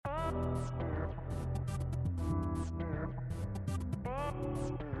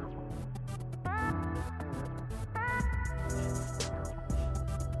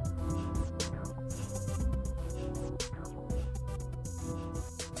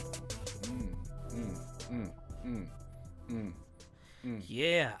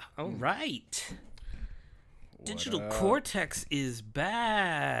Yeah, all right. Digital Cortex is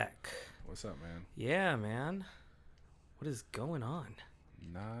back. What's up, man? Yeah, man. What is going on?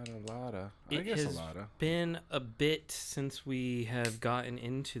 Not a lot of. It I guess has a lot of. been a bit since we have gotten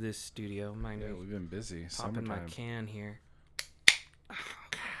into this studio. Mind Yeah, we've been busy. popping my Summertime. can here.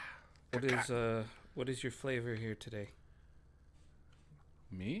 What is your flavor here today?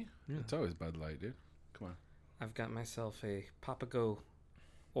 Me? Yeah. It's always Bud Light, dude. Come on. I've got myself a Papago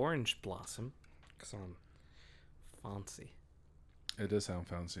Orange Blossom because I'm fancy. It does sound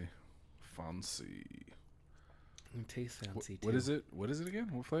fancy. Fancy. It tastes fancy too. What is it? What is it again?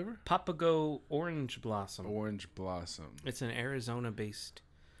 What flavor? Papago Orange Blossom. Orange Blossom. It's an Arizona-based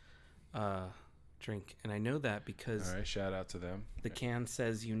drink, and I know that because All right, shout out to them. the can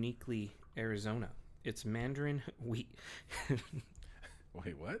says uniquely Arizona. It's Mandarin wheat.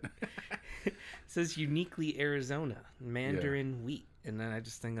 Wait, what? It says uniquely Arizona, Mandarin wheat. And then I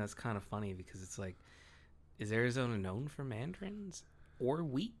just think that's kind of funny because it's like, is Arizona known for mandarins or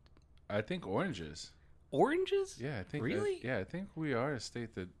wheat? I think oranges. Oranges? Yeah, I think. Really? I think we are a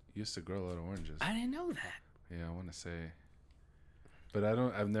state that used to grow a lot of oranges. I didn't know that. Yeah, I want to say. But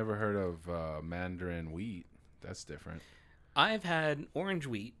I've never heard of Mandarin wheat. That's different. I've had orange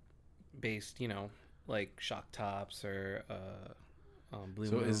wheat based, like Shock Tops or Blue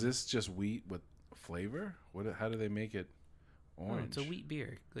So Moon. is this just wheat with flavor? How do they make it orange? Oh, it's a wheat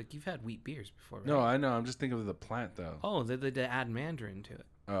beer. Like you've had wheat beers before, right? No, I know. I'm just thinking of the plant, though. Oh, they add mandarin to it.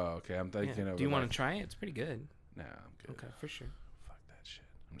 Oh, okay. I'm thinking of. Do you want to try it? It's pretty good. Nah, I'm good. Okay, for sure. Fuck that shit.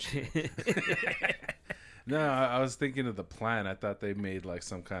 I'm just kidding. No, I was thinking of the plant. I thought they made like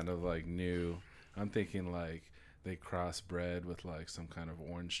some kind of like new. I'm thinking like they crossbred with like some kind of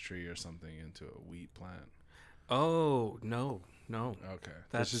orange tree or something into a wheat plant. Oh no. Okay,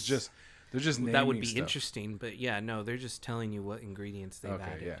 That's just they're just naming that would be stuff. interesting, but yeah, no, they're just telling you what ingredients they've Okay,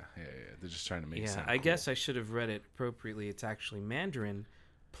 added. yeah. They're just trying to make. Yeah, I guess I should have read it appropriately. It's actually mandarin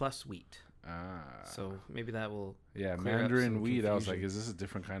plus wheat. So maybe that will. Yeah, clear up Mandarin some wheat. I was like, confusion. is this a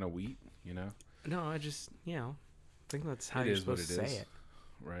different kind of wheat? You know? No, I just think that's how It you're is what supposed it to say is. it.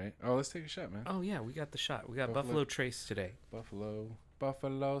 Right. Oh, let's take a shot, man. Oh yeah, we got the shot. We got Buffalo- Buffalo Trace today.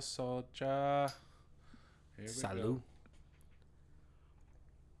 Buffalo Soldier. Here we Salud. go.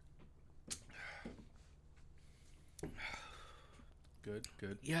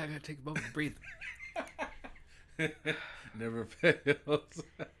 Good. Yeah, I gotta take a moment to breathe. Never fails.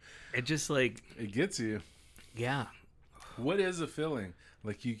 It just like It gets you. yeah. What is a feeling?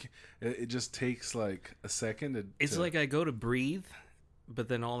 Like it just takes like a second to. It's like I go to breathe, but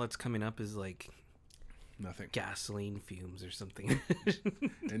then all that's coming up is like nothing. gasoline fumes or something.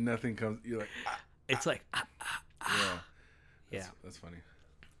 And nothing comes. You're like, It's like yeah. That's funny.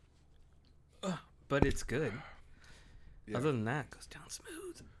 but it's good. Yeah. Other than that, it goes down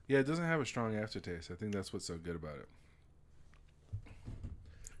smooth. Yeah, it doesn't have a strong aftertaste. I think that's what's so good about it.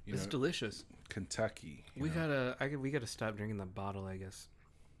 It's delicious. Kentucky. We gotta stop drinking the bottle. I guess.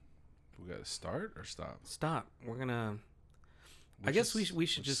 We gotta start or stop. Stop. We're gonna. I guess we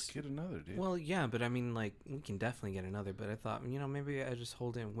should just get another, dude. Well, yeah, but I mean, like, we can definitely get another. But I thought, maybe I just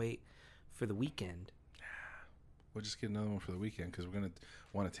hold it and wait for the weekend. We'll just get another one for the weekend because we're gonna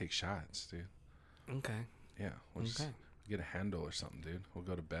want to take shots, dude. Okay. Yeah. We'll just get a handle or something, dude. We'll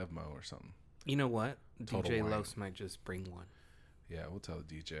go to Bevmo or something. You know what? Total DJ wine. Los might just bring one. Yeah, we'll tell the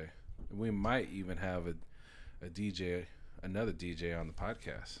DJ. We might even have another DJ on the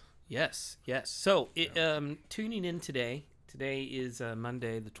podcast. Yes. So, tuning in today. Today is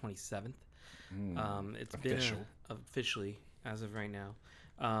Monday, the 27th. It's official. been officially as of right now.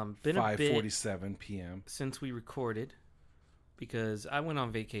 Been 5:47 p.m. since we recorded because I went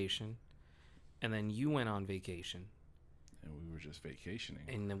on vacation, and then you went on vacation, And we were just vacationing.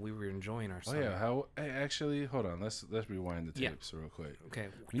 and then we were enjoying our Oh summer. yeah, hey, actually, hold on. Let's rewind the tapes real quick. Okay.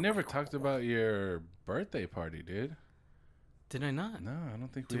 We never talked about your birthday party, dude. Did I not? No, I don't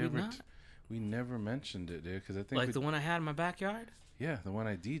think Did we we ever. not? We never mentioned it, dude. Because I think Like the one I had in my backyard? yeah, the one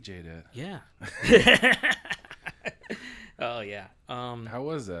I DJ'd at. Yeah. Oh yeah. How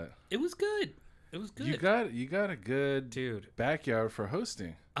was that? It was good. It was good. You got a good Dude. backyard for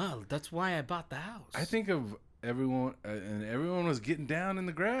hosting. Oh, that's why I bought the house. I think of everyone, and everyone was getting down in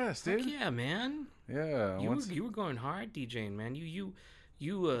the grass, dude. Heck yeah, man. Yeah. You were going hard DJing, man. You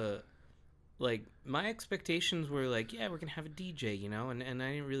Like, my expectations were like, yeah, we're gonna have a DJ, you know, and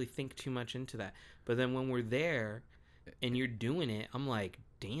I didn't really think too much into that. But then when we're there and you're doing it, I'm like,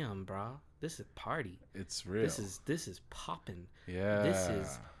 damn, bro, this is party. It's real. This is popping. Yeah.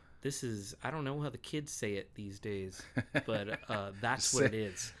 This is I don't know how the kids say it these days, but that's what it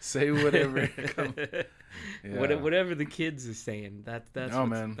is. Say whatever. Whatever the kids are saying. That's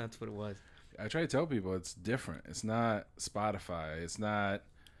what it was. I try to tell people it's different. It's not Spotify. It's not,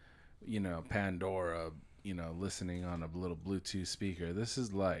 Pandora, listening on a little Bluetooth speaker. This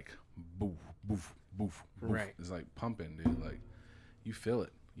is like boof, boof, boof, boof. Right. It's like pumping, dude. Like, you feel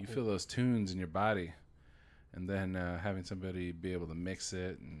it. You feel those tunes in your body. And then having somebody be able to mix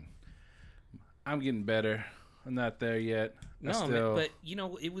it. And I'm getting better. I'm not there yet. No, but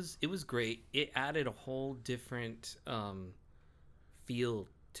it was great. It added a whole different feel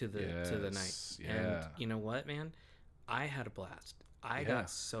to the night. Yeah. And you know what, man? I had a blast. I got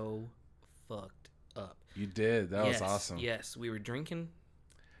so fucked up. You did. That was awesome. Yes, we were drinking.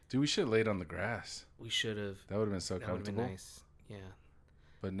 Dude, we should have laid on the grass. We should have. That would have been so comfortable. That would have been nice. Yeah.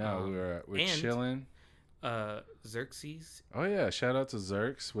 But no, we're chilling. Xerxes. Oh yeah, shout out to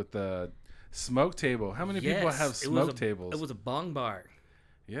Xerx with the smoke table. How many people have smoke tables? It was a bong bar.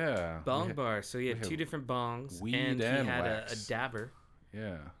 Yeah. Bong bar. So he had two different bongs. Weed and he had a dabber.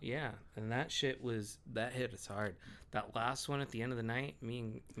 Yeah. Yeah. And that shit that hit us hard. That last one at the end of the night,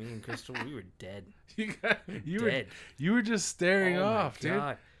 me and Crystal, we were dead. You were just staring off, dude.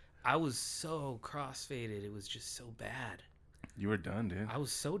 God. I was so crossfaded. It was just so bad. You were done, dude. I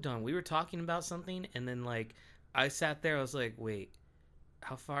was so done. We were talking about something, and then, like, I sat there. I was like, wait,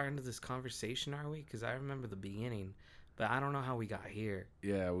 how far into this conversation are we? Because I remember the beginning, but I don't know how we got here.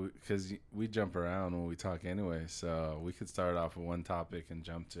 Yeah, because we jump around when we talk anyway, so we could start off with one topic and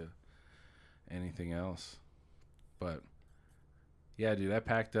jump to anything else. But, yeah, dude, I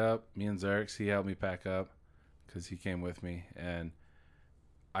packed up. Me and Xerx, he helped me pack up because he came with me, and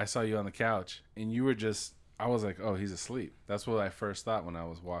I saw you on the couch, and you were just... I was like, oh, he's asleep. That's what I first thought when I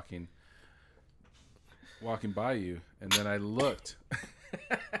was walking by you. And then I looked.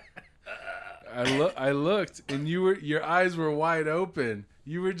 I looked, and your eyes were wide open.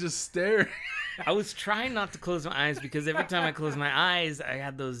 You were just staring. I was trying not to close my eyes because every time I closed my eyes, I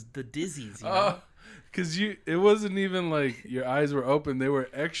had the dizzies, you know? Oh, because it wasn't even like your eyes were open. They were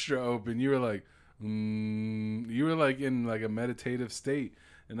extra open. You were like, you were like in like a meditative state.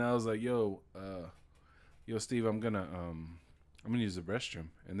 And I was like, yo, Steve, I'm gonna use the restroom.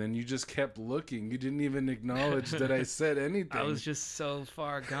 And then you just kept looking. You didn't even acknowledge that I said anything. I was just so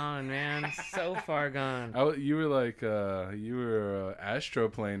far gone, man. So far gone. You were like, you were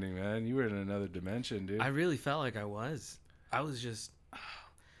astroplaning, man. You were in another dimension, dude. I really felt like I was. I was just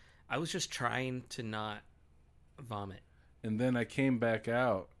trying to not vomit. And then I came back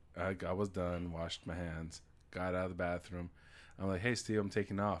out. I was done, washed my hands, got out of the bathroom. I'm like, hey, Steve, I'm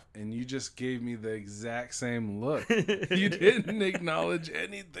taking off. And you just gave me the exact same look. You didn't acknowledge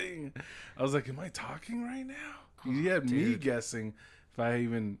anything. I was like, am I talking right now? You had me guessing if I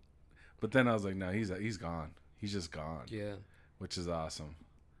even... But then I was like, no, he's gone. He's just gone. Yeah. Which is awesome.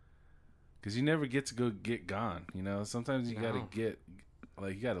 Because you never get to go get gone, you know? Sometimes you got to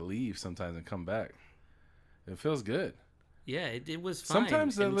you got to leave sometimes and come back. It feels good. Yeah, it was fine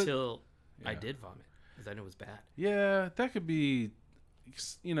until I did vomit. Because I knew it was bad. Yeah, that could be,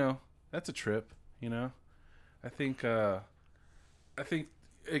 that's a trip, I think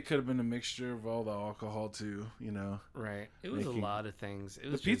it could have been a mixture of all the alcohol too, Right. It was a lot of things.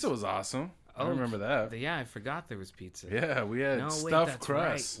 The pizza was awesome. I remember that. Yeah, I forgot there was pizza. Yeah, we had stuffed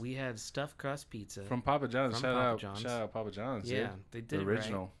crust. Right. We had stuffed crust pizza. From Papa John's. Shout out Papa John's. Yeah, they did the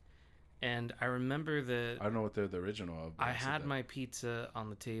original. Right. And I remember I don't know what they're the original of. I had my pizza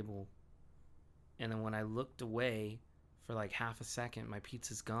on the table. And then when I looked away for like half a second, my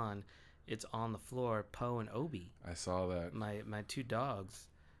pizza's gone. It's on the floor. Poe and Obi. I saw that. My two dogs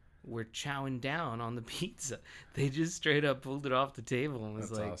were chowing down on the pizza. They just straight up pulled it off the table and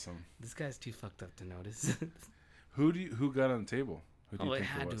was like, awesome. This guy's too fucked up to notice. Who got on the table? Who do you think it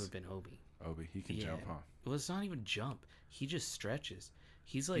had it to was? have been Obi. Obi, he can jump, huh? Well, it's not even jump. He just stretches.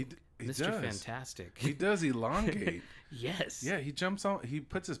 He's like he Mr. does. Fantastic. He does elongate. Yes. Yeah, he jumps on. He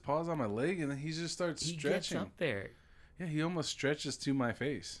puts his paws on my leg, and then he just starts stretching. He gets up there. Yeah, he almost stretches to my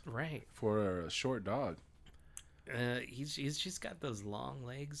face. Right. For a short dog. He's just got those long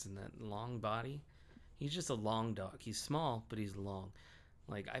legs and that long body. He's just a long dog. He's small, but he's long.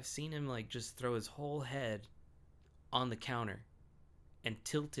 Like, I've seen him like just throw his whole head on the counter and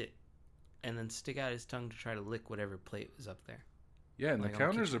tilt it, and then stick out his tongue to try to lick whatever plate was up there. Yeah, and like the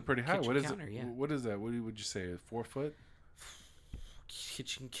counters are pretty high. What is counter, it? Yeah. What is that? What would you say? 4 foot?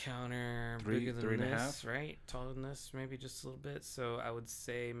 kitchen counter, Three bigger than and a this, half? right? Taller than this, maybe just a little bit. So I would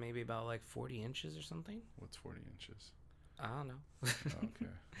say maybe about like 40 inches or something. What's 40 inches? I don't know. Okay.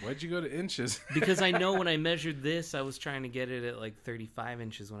 Why'd you go to inches? Because I know when I measured this, I was trying to get it at like 35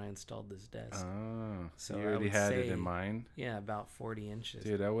 inches when I installed this desk. Oh, So you I already would had it say- in mind? Yeah, about 40 inches.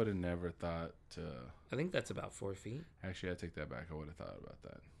 Dude, I would have never thought to... I think that's about 4 feet. Actually, I take that back. I would have thought about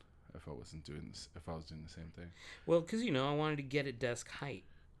that if I wasn't doing this. If I was doing the same thing. Well, because, you know, I wanted to get it desk height.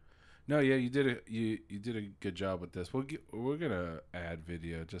 No, yeah, you did a good job with this. We're gonna add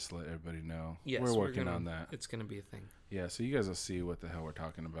video just to let everybody know. Yes, we're working on that. It's going to be a thing. Yeah, so you guys will see what the hell we're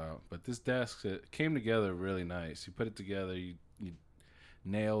talking about. But this desk, it came together really nice. You put it together, you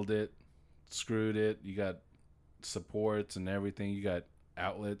nailed it, screwed it. You got supports and everything. You got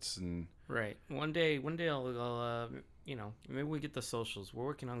outlets and Right. One day I'll you know, maybe we get the socials. We're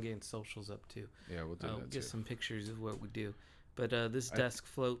working on getting socials up too. yeah, we'll do I'll that get too. some pictures of what we do. But this desk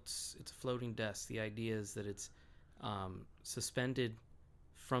floats. It's a floating desk. The idea is that it's suspended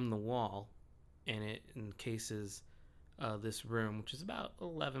from the wall, and it encases this room, which is about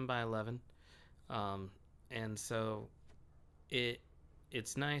 11 by 11. And so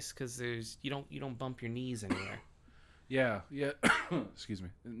it's nice because you don't bump your knees anywhere. Yeah. Excuse me.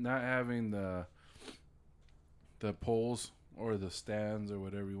 Not having the poles or the stands or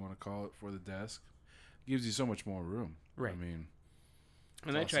whatever you want to call it for the desk gives you so much more room. Right. I mean,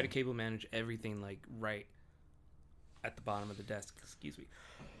 And I try to awesome. cable manage everything like right at the bottom of the desk. Excuse me.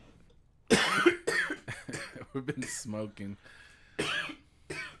 we've been smoking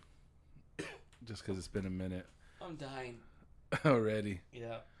just because it's been a minute I'm dying. already.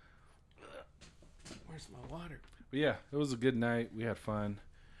 Yeah. Where's my water? But yeah, it was a good night. We had fun.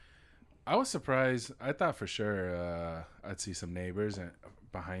 I was surprised. I thought for sure I'd see some neighbors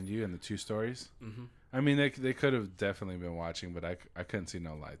behind you in the 2 stories. Mm-hmm. I mean, they could have definitely been watching, but I couldn't see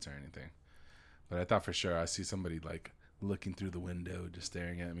no lights or anything. But I thought for sure I see somebody like looking through the window, just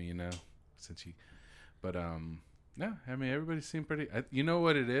staring at me, you know. But no, I mean everybody seemed pretty. You know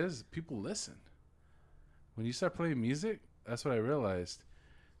what it is? People listen. When you start playing music, that's what I realized.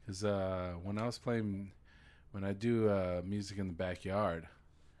 Because when I do music in the backyard,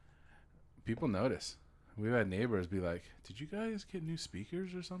 people notice. We've had neighbors be like, "Did you guys get new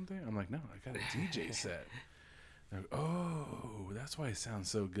speakers or something?" I'm like, "No, I got a DJ set." They're like, "Oh, that's why it sounds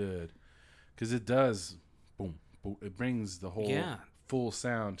so good." Because it does, boom, boom. It brings the whole full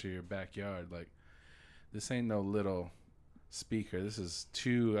sound to your backyard. Like, this ain't no little speaker. This is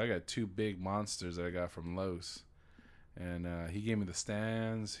I got 2 big monsters that I got from Lowe's. And he gave me the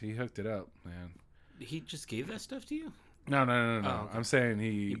stands. He hooked it up, man. He just gave that stuff to you? No. Oh, okay. I'm saying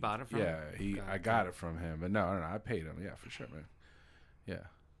he bought it from him? him? I got it from him. But no, I paid him. Yeah, for sure, man. Yeah.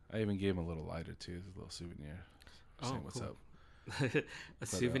 I even gave him a little lighter, too. It's a little souvenir. Saying what's up. A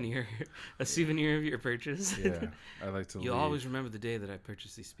souvenir of your purchase. Yeah. I like to You'll always remember the day that I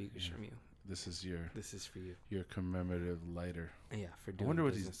purchased these speakers from you. This is for you. your commemorative lighter. Yeah, for doing wonder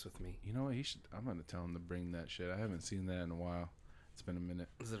what business with me. You know what? I'm going to tell him to bring that shit. I haven't seen that in a while. It's been a minute.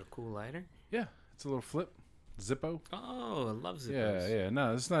 Is it a cool lighter? Yeah. It's a little flip. Zippo. Oh, I love zippos. Yeah.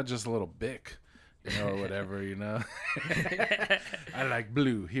 No, it's not just a little Bic, or whatever, I like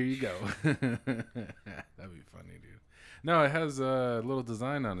blue. Here you go. That'd be funny, dude. No, it has a little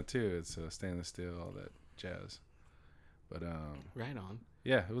design on it, too. It's stainless steel, all that jazz. But, Right on.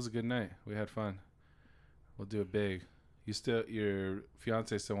 yeah, it was a good night. We had fun. We'll do it big. Your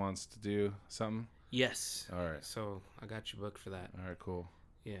fiance still wants to do something? Yes. All right. So I got you booked for that. All right, cool.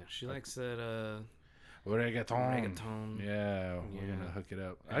 Yeah, she likes that Reggaeton. Yeah, we're Yeah. gonna hook it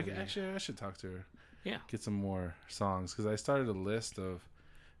up. Yeah. I should talk to her. Yeah. Get some more songs because I started a list of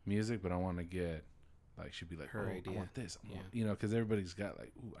music, but I want to get she'd be like, Her I idea. want this, Yeah. because everybody's got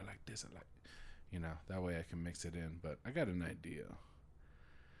like, ooh, I like this, I like, that way I can mix it in. But I got an idea.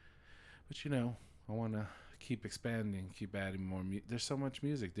 But I want to keep expanding, keep adding more. There's so much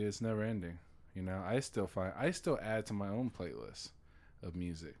music, dude. It's never ending. I still add to my own playlist of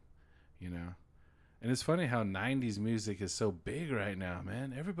music. And it's funny how 90s music is so big right now,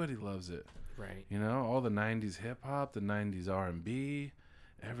 man. Everybody loves it. Right. All the 90s hip hop, the 90s R&B,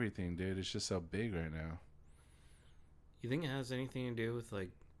 everything, dude. It's just so big right now. You think it has anything to do with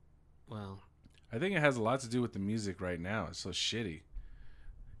I think it has a lot to do with the music right now. It's so shitty.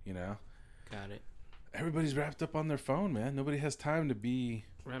 Got it. Everybody's wrapped up on their phone, man. Nobody has time to be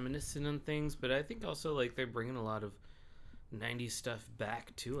Reminiscent on things, but I think also they're bringing a lot of 90s stuff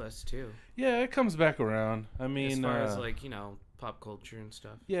back to us too. Yeah, it comes back around. I mean, as far as pop culture and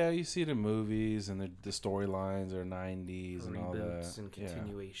stuff. Yeah, you see the movies and the storylines are 90s and all that. Reboots and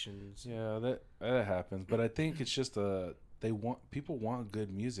continuations. Yeah, that happens. But I think it's just people want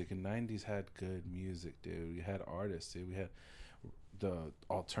good music, and 90s had good music, dude. We had artists, dude. We had the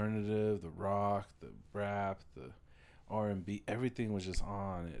alternative, the rock, the rap, the R&B. Everything was just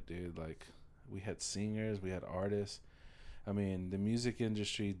on it, dude. Like, we had singers, we had artists. I mean, the music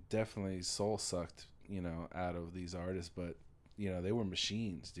industry definitely soul sucked, out of these artists, but they were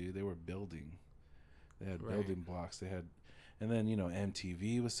machines, dude. They were building. They had building blocks. They had, and then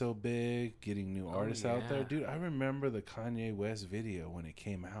MTV was so big, getting new artists out there, dude. I remember the Kanye West video when it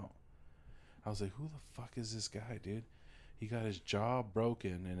came out. I was like, who the fuck is this guy, dude? He got his jaw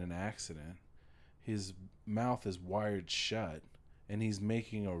broken in an accident. His mouth is wired shut, and he's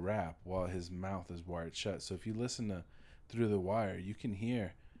making a rap while his mouth is wired shut. So if you listen to Through the Wire, you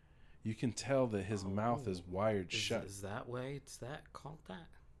can tell that his mouth is wired shut. Is that way? It's that called that?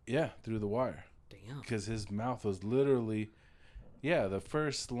 Yeah, Through the Wire. Damn. Because his mouth was literally, the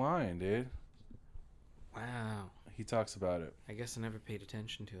first line, dude. Wow. He talks about it. I guess I never paid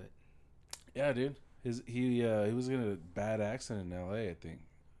attention to it. Yeah, dude. He was in a bad accident in L.A., I think.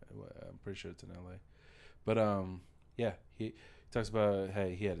 I'm pretty sure it's in L.A. But he talks about,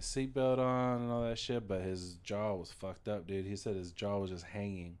 hey, he had a seatbelt on and all that shit, but his jaw was fucked up, dude. He said his jaw was just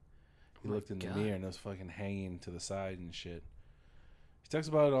hanging. He looked in the mirror and it was fucking hanging to the side and shit. He talks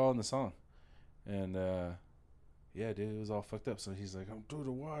about it all in the song. And, dude, it was all fucked up. So he's like, I'm through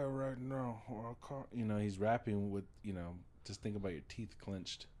the wire right now. Or I can't. He's rapping with, just think about your teeth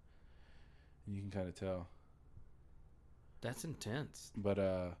clenched. And you can kind of tell. That's intense. But,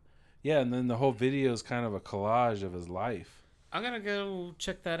 and then the whole video is kind of a collage of his life. I'm going to go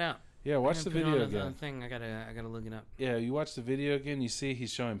check that out. Yeah, watch the video again. Thing. I gotta look it up. Yeah, you watch the video again, you see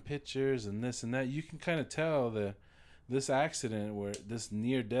he's showing pictures and this and that. You can kind of tell that this accident, where this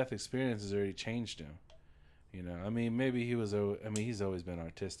near-death experience has already changed him. I mean, maybe he's always been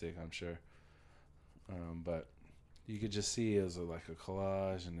artistic, I'm sure. But you could just see it was like a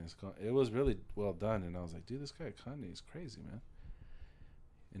collage, and it was really well done. And I was like, dude, this guy Kanye is crazy, man.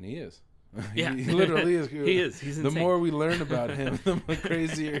 And he is. Yeah, he literally is. He is. He's insane. The more we learn about him, the more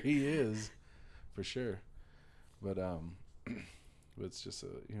crazier he is, for sure. But it's just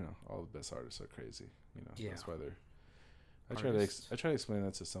all the best artists are crazy. That's why they're. I try to explain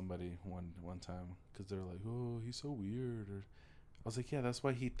that to somebody one time, because they're like, oh, he's so weird. Or I was like, yeah, that's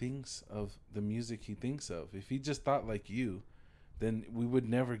why he thinks of the music he thinks of. If he just thought like you, then we would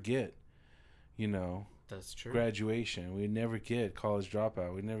never get, that's true. Graduation. We'd never get College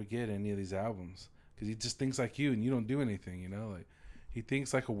Dropout. We'd never get any of these albums, because he just thinks like you, and you don't do anything. Like he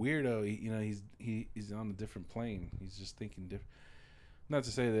thinks like a weirdo. He's on a different plane. He's just thinking different. Not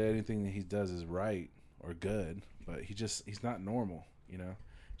to say that anything that he does is right or good, but he's not normal.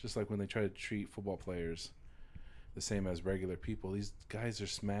 Just like when they try to treat football players the same as regular people, these guys are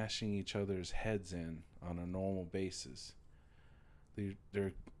smashing each other's heads in on a normal basis.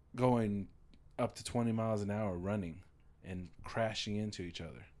 They're going up to 20 miles an hour running and crashing into each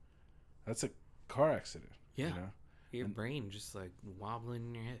other. That's a car accident. Yeah. Your brain just like wobbling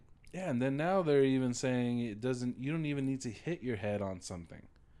in your head. Yeah, and then now they're even saying you don't even need to hit your head on something.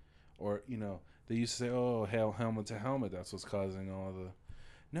 Or, they used to say, oh, helmet to helmet, that's what's causing all the...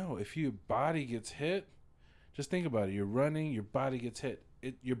 No, if your body gets hit, just think about it. You're running, your body gets hit.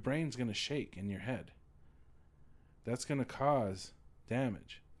 Your brain's going to shake in your head. That's going to cause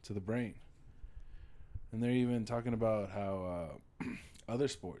damage to the brain. And they're even talking about how other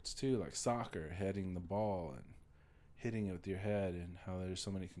sports, too, like soccer, heading the ball and hitting it with your head, and how there's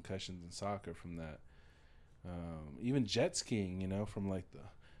so many concussions in soccer from that. Even jet skiing, from like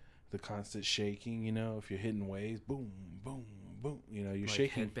the constant shaking, if you're hitting waves, boom, boom, boom, you're like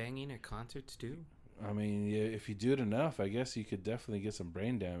shaking. Headbanging at concerts, too? I mean, yeah, if you do it enough, I guess you could definitely get some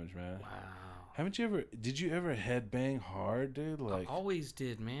brain damage, man. Wow. Did you ever headbang hard, dude? Like, I always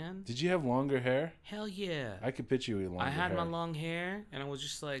did, man. Did you have longer hair? Hell yeah. I could picture you with longer hair. I had my long hair, and I was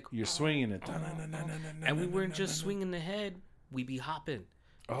just like... You're swinging it. And we weren't just swinging the head, we'd be hopping.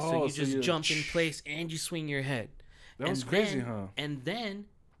 Oh, so you jump in place, and you swing your head. That was crazy, huh? And then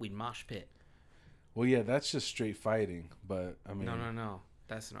we'd mosh pit. Well, yeah, that's just straight fighting, but, I mean... No.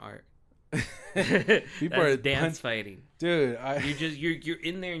 That's an art. People are dance fighting, dude. You're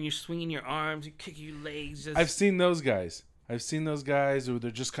in there and you're swinging your arms, you kick your legs. I've seen those guys where they're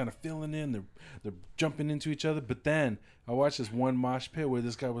just kind of filling in, they're jumping into each other. But then I watched this one mosh pit where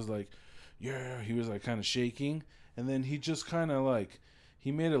this guy was like, yeah, he was like kind of shaking, and then he just kind of like,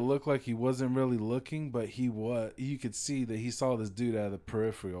 he made it look like he wasn't really looking, but you could see that he saw this dude out of the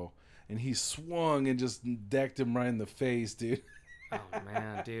peripheral, and he swung and just decked him right in the face, dude. Oh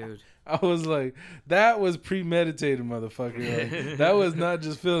man, dude. I was like, that was premeditated, motherfucker. Like, that was not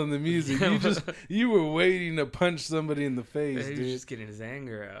just feeling the music. You were waiting to punch somebody in the face, He dude. was just getting his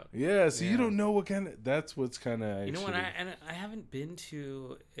anger out. Yeah, so you don't know what kind of. That's what's kind of. Actually... You know what? I haven't been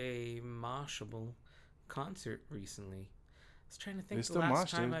to a moshable concert recently. I was trying to think the last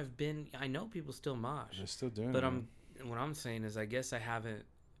time I've been. I know people still mosh. They're still doing it. But what I'm saying is, I guess I haven't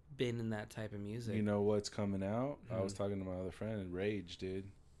been in that type of music. You know what's coming out? I was talking to my other friend, Rage, dude.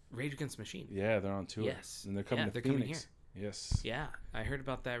 Rage Against the Machine. Yeah, they're on tour. Yes. And they're coming to Phoenix. Coming here. Yes. Yeah, I heard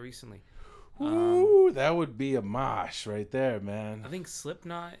about that recently. Ooh, that would be a mosh right there, man. I think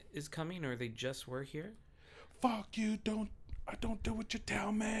Slipknot is coming, or they just were here. Fuck you! I don't do what you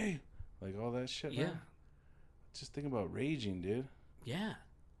tell me. Like all that shit. Yeah. Man. Just think about raging, dude. Yeah.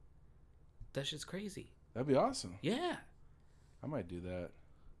 That shit's crazy. That'd be awesome. Yeah. I might do that.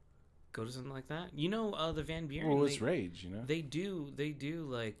 Go to something like that. You know, the Van Buren. Well, it's Rage, you know. They do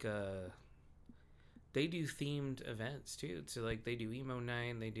like they do themed events too. So like they do emo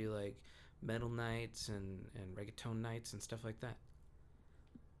night, and they do like metal nights and reggaeton nights and stuff like that.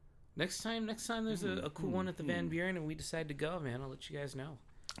 Next time there's a cool one at the Van Buren and we decide to go, man, I'll let you guys know.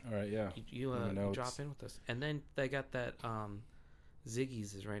 All right, yeah. You drop in with us. And then they got that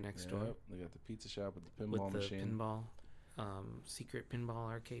Ziggy's is right next door. They got the pizza shop with the pinball machine. Secret pinball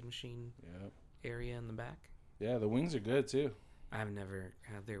arcade machine area in the back. Yeah, the wings are good too. I've never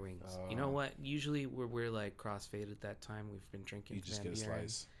had their wings. You know what? Usually we're like crossfaded at that time. We've been drinking. You just get a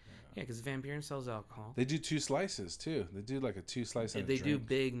slice. Yeah, because Van Buren sells alcohol. They do 2 slices too. They do like a 2 slice. They do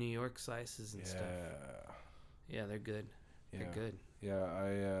big New York slices and stuff. Yeah. Yeah, they're good. They're good.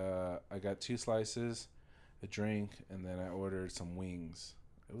 Yeah, I got 2 slices, a drink, and then I ordered some wings.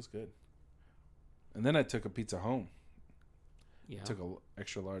 It was good. And then I took a pizza home. Yeah. Took a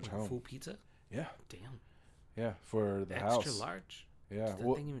extra large home. Full pizza? Yeah. Damn. Yeah, for the extra house. Extra large? Yeah.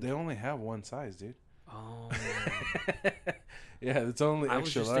 Well, they only have one size, dude. Oh. Yeah, it's only extra large. I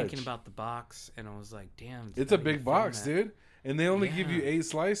was just thinking about the box, and I was like, damn. It's a big box, dude. And they only give you 8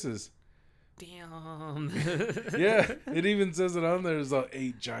 slices. Damn. Yeah, it even says it on there. There's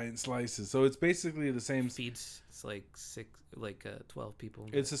 8 giant slices. So it's basically the same. Feeds like 12 people.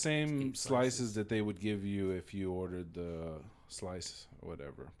 It's the same slices that they would give you if you ordered the slice or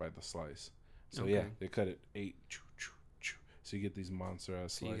whatever by the slice. So yeah, they cut it 8. So you get these monster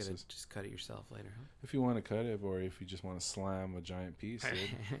ass slices. You gotta just cut it yourself later, huh? If you want to cut it, or if you just want to slam a giant piece,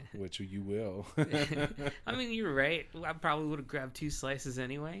 which you will. I mean, you're right. I probably would have grabbed 2 slices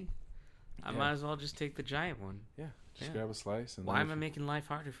anyway. I might as well just take the giant one. Yeah, just grab a slice. And why am I making life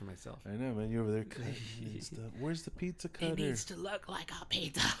harder for myself? I know, man. You're over there cutting stuff. Where's the pizza cutter? It needs to look like a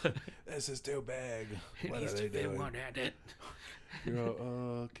pizza. This is too big. It needs to fit one-handed. You're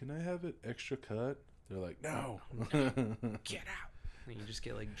all, can I have it extra cut? They're like, no. Get out. And you just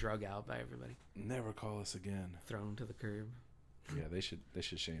get like drug out by everybody. Never call us again. Thrown to the curb. Yeah, they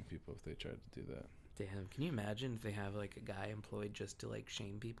should shame people if they tried to do that. Damn, can you imagine if they have like a guy employed just to like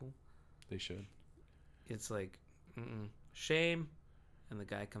shame people? They should. It's like, shame. And the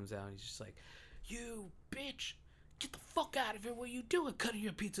guy comes out and he's just like, you bitch, get the fuck out of here. What are you doing cutting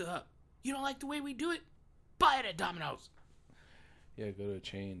your pizza up? You don't like the way we do it? Buy it at Domino's. Yeah, go to a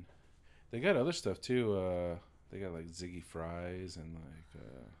chain. They got other stuff too. They got like Ziggy fries and like.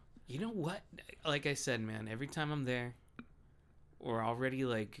 You know what? Like I said, man, every time I'm there, we're already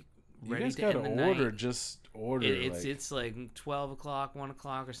like ready to end the night. Just order. It's like 12 o'clock, 1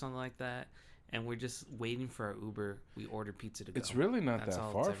 o'clock, or something like that, and we're just waiting for our Uber. We ordered pizza to go. It's really not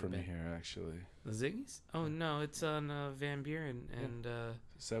that far from here, actually. The Ziggy's? Oh no, it's on Van Buren and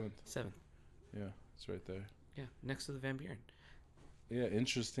 7th. 7th. Yeah, it's right there. Yeah, next to the Van Buren. Yeah,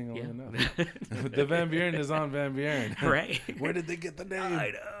 interestingly enough. The Van Buren is on Van Buren. Right. Where did they get the name?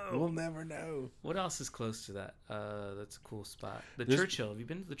 I know. We'll never know. What else is close to that? That's a cool spot. Churchill. Have you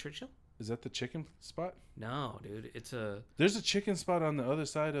been to the Churchill? Is that the chicken spot? No, dude. There's a chicken spot on the other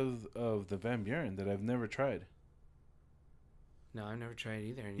side of the Van Buren that I've never tried. No, I've never tried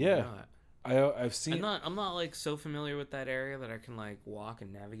either. And yeah. You know I've seen. I'm not like so familiar with that area that I can like walk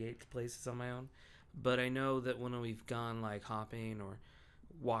and navigate the places on my own. But I know that when we've gone like hopping or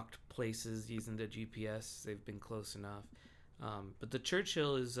walked places using the GPS, they've been close enough. But the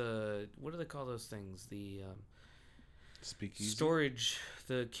Churchill is what do they call those things? The speakeasy storage,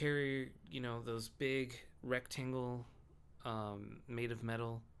 the carrier. You know, those big rectangle, made of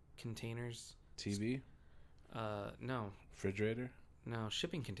metal containers. TV. No. Refrigerator. No,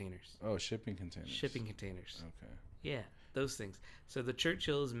 shipping containers. Oh, shipping containers. Shipping containers. Okay. Yeah. Those things. So the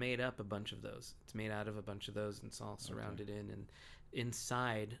Churchill is made up a bunch of those. It's made out of a bunch of those, and it's all surrounded in and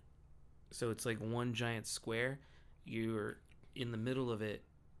inside. So it's like one giant square. You're in the middle of it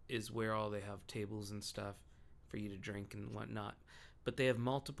is where all they have tables and stuff for you to drink and whatnot. But they have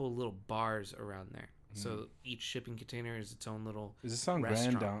multiple little bars around there. So each shipping container is its own little Is this on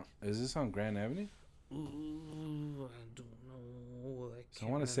restaurant. Is this on Grand Avenue? Ooh, I don't know. I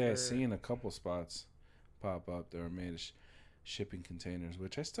want to say I've seen a couple spots pop up that are made of shipping containers,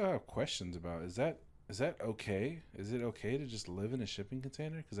 which I still have questions about. Is that okay? Is it okay to just live in a shipping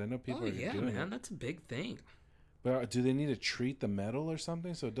container? Because I know people are doing it. That's a big thing. But do they need to treat the metal or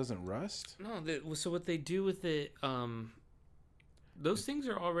something so it doesn't rust? No, so what they do with it, those things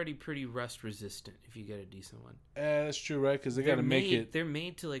are already pretty rust resistant if you get a decent one. That's true, right? Because they got to make it. They're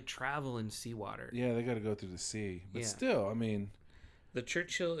made to like travel in seawater. Yeah, they got to go through the sea. But still, I mean, the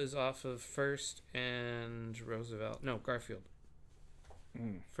Churchill is off of First and Roosevelt. No, Garfield.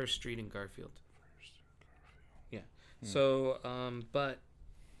 First Street in Garfield. Yeah. So,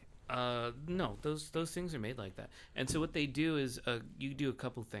 no, those things are made like that. And so what they do is you do a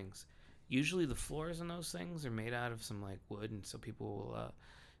couple things. Usually the floors on those things are made out of some like wood, and so people will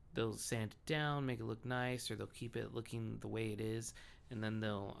they'll sand it down, make it look nice, or they'll keep it looking the way it is, and then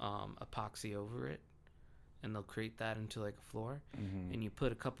they'll epoxy over it, and they'll create that into like a floor. And you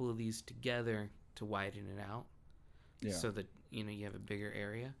put a couple of these together to widen it out, so that you have a bigger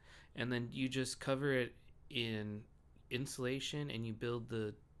area, and then you just cover it in insulation, and you build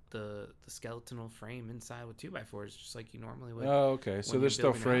the skeletal frame inside with 2x4s, just like you normally would. Oh, okay. So they're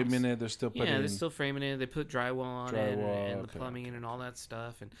still framing it. They're still putting. Yeah, they're still framing it. They put drywall on it and the plumbing in and all that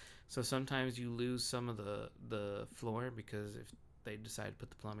stuff. And so sometimes you lose some of the floor because if they decide to put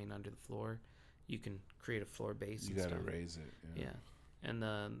the plumbing under the floor, you can create a floor base. You got to raise it. Yeah. And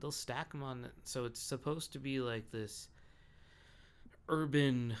they'll stack them on. So it's supposed to be like this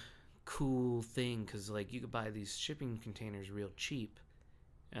urban cool thing because like you could buy these shipping containers real cheap.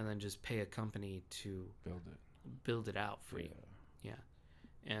 And then just pay a company to build it out for you. Yeah,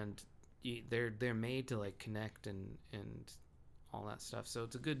 and they're made to like connect and all that stuff. So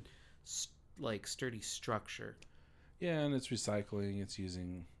it's a good like sturdy structure. Yeah, and it's recycling. It's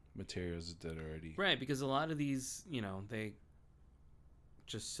using materials that are already right, because a lot of these, they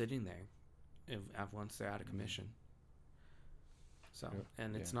just sitting there once they're out of commission. So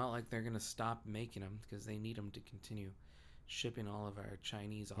and it's not like they're gonna stop making them because they need them to continue shipping all of our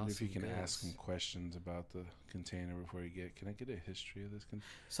Chinese awesome if you can goods. ask them questions about the container before can I get a history of this container?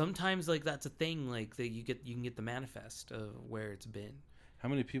 Sometimes like that's a thing like that you can get the manifest of where it's been. How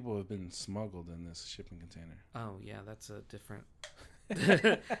many people have been smuggled in this shipping container? Oh yeah, that's a different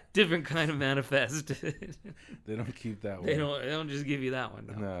different kind of manifest. They don't keep that one. They don't just give you that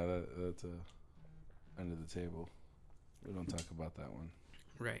one. No, that's under the table. We don't talk about that one.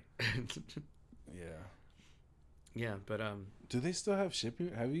 Right. Yeah. Yeah, but do they still have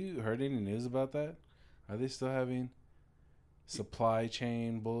shipping? Have you heard any news about that? Are they still having supply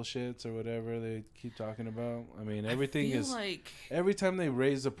chain bullshits or whatever they keep talking about? I mean, everything is like every time they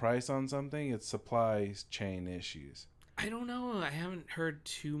raise the price on something, it's supply chain issues. I don't know. I haven't heard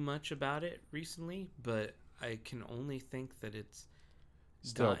too much about it recently, but I can only think that it's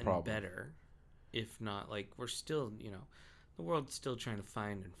still gotten better. If not, like we're still, the world's still trying to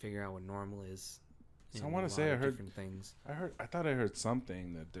find and figure out what normal is. So I want to say I heard things. I thought I heard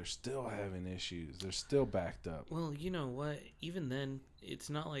something that they're still having issues. They're still backed up. Well, you know what? Even then, it's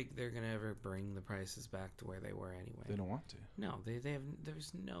not like they're gonna ever bring the prices back to where they were anyway. They don't want to. No, they have.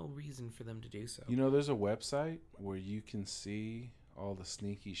 There's no reason for them to do so. There's a website where you can see all the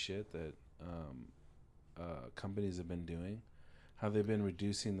sneaky shit that companies have been doing. How they've been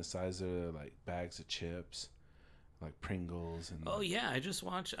reducing the size of their, like bags of chips. Like Pringles and I just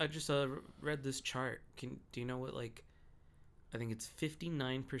read this chart. Do you know what I think it's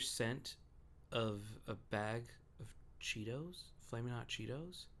 59% of a bag of Cheetos, Flamin' Hot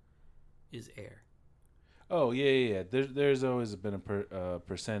Cheetos, is air. Oh yeah. There's always been a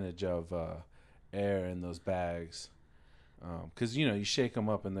percentage of air in those bags, because you shake them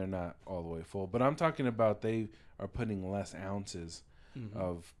up and they're not all the way full. But I'm talking about they are putting less ounces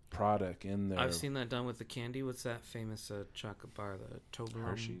of product in there. I've seen that done with the candy. What's that famous chocolate bar? The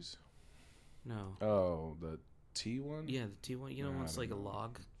Toblerone? Hershey's? No. Oh, the tea one? Yeah, the tea one. It's like a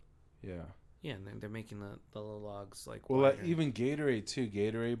log. Yeah. Yeah, and they're making the little logs like. Well, even Gatorade too.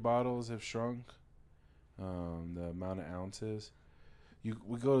 Gatorade bottles have shrunk. The amount of ounces. We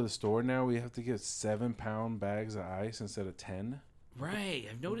go to the store now. We have to get 7-pound bags of ice instead of 10. Right,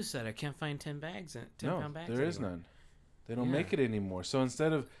 I've noticed that. I can't find 10 bags. 10-pound bags. There is none. They don't make it anymore. So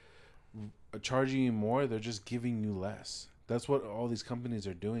instead of charging you more, they're just giving you less. That's what all these companies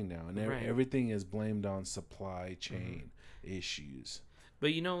are doing now, and everything is blamed on supply chain issues. But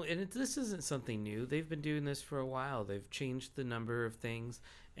and this isn't something new. They've been doing this for a while. They've changed the number of things,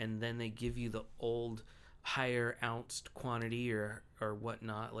 and then they give you the old, higher ounced quantity or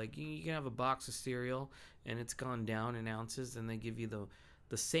whatnot. Like you can have a box of cereal, and it's gone down in ounces, and they give you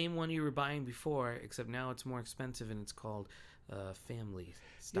the same one you were buying before, except now it's more expensive, and it's called family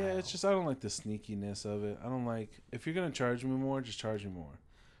style. Yeah, it's just I don't like the sneakiness of it. I don't like if you're gonna charge me more, just charge me more.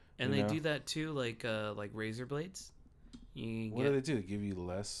 And they do that too, like razor blades. What do they do? They give you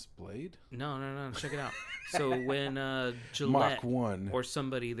less blade? No. Check it out. So when Gillette Mach 1 or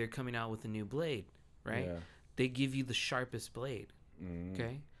somebody, they're coming out with a new blade, right? Yeah. They give you the sharpest blade.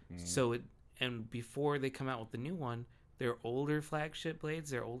 Okay. So and before they come out with the new one, their older flagship blades,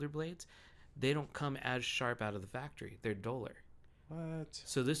 their older blades, they don't come as sharp out of the factory. They're duller. What?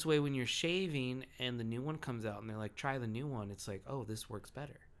 So this way, when you're shaving and the new one comes out, and they're like, "Try the new one," it's like, "Oh, this works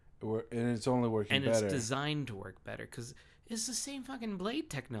better." And it's only working better. And it's designed to work better because it's the same fucking blade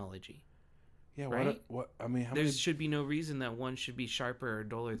technology. Yeah, right? There should be no reason that one should be sharper or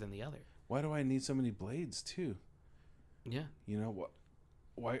duller than the other. Why do I need so many blades too? Yeah. You know what?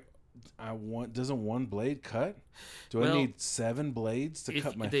 Why doesn't one blade cut? I need 7 blades to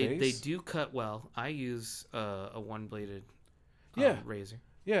cut my face? They do cut well. I use a one-bladed razor.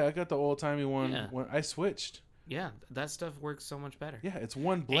 Yeah, I got the old-timey one when I switched. Yeah, that stuff works so much better. Yeah, it's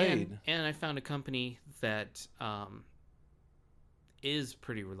one blade. And I found a company that is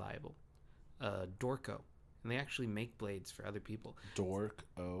pretty reliable, Dorco. And they actually make blades for other people.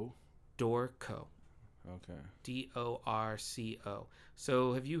 Dorco? Dorco. Okay. Dorco.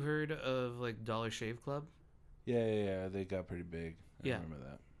 So have you heard of like Dollar Shave Club? Yeah. They got pretty big. I remember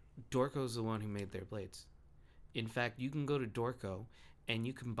that. Dorco's the one who made their blades. In fact, you can go to Dorco and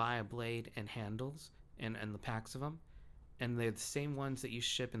you can buy a blade and handles and the packs of them, and they're the same ones that you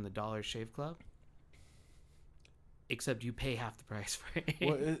ship in the Dollar Shave Club, except you pay half the price for it.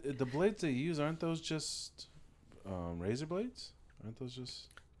 Well, the blades they use, aren't those just razor blades? Aren't those just...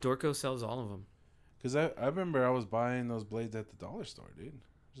 Dorco sells all of them. Because I remember I was buying those blades at the dollar store, dude.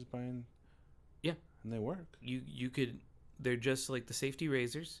 Just buying... Yeah. And they work. You could... They're just like the safety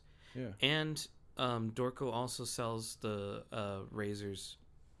razors. Yeah. And Dorco also sells the razors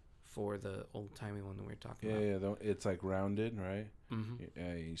for the old-timey one that we were talking about. Yeah. It's like rounded, right? Mm-hmm.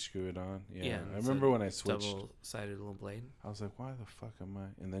 Yeah, you screw it on. Yeah. I remember when I switched. Double-sided little blade. I was like, why the fuck am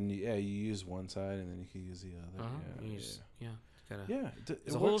I... And then, you use one side, and then you can use the other.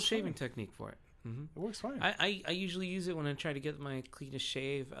 There's a whole shaving technique for it. Mm-hmm. It works fine. I usually use it when I try to get my cleanest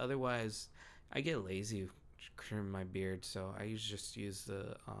shave. Otherwise, I get lazy trim my beard, so I usually just use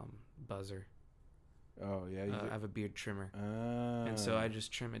the buzzer. Oh yeah, I have a beard trimmer, and so I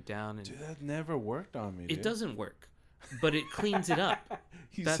just trim it down. And dude, that never worked on me. Dude. It doesn't work, but it cleans it up.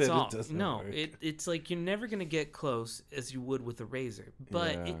 That's all. It's like you're never gonna get close as you would with a razor,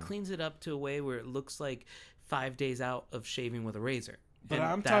 but it cleans it up to a way where it looks like 5 days out of shaving with a razor. But and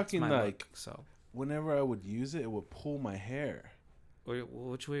I'm talking like so. Whenever I would use it, it would pull my hair.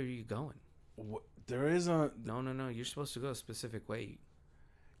 Which way are you going? There is a... No. You're supposed to go a specific way.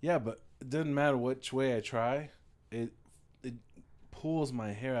 Yeah, but it doesn't matter which way I try. It pulls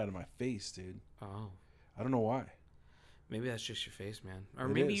my hair out of my face, dude. Oh. I don't know why. Maybe that's just your face, man. Or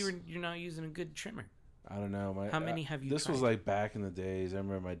maybe you're not using a good trimmer. I don't know. How many have you This tried? was like back in the days. I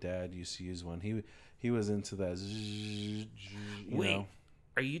remember my dad used to use one. He was into that. Wait.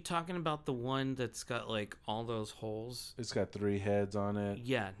 Are you talking about the one that's got like all those holes? It's got 3 heads on it.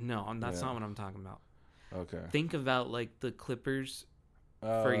 Yeah, no, that's not what I'm talking about. Okay. Think about like the clippers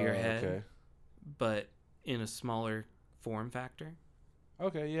for your head, but in a smaller form factor.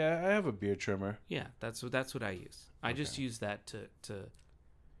 Okay, yeah, I have a beard trimmer. Yeah, that's what I use. I just use that to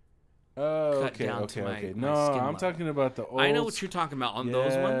cut down to my No, my skin I'm level. talking about the old... I know what you're talking about on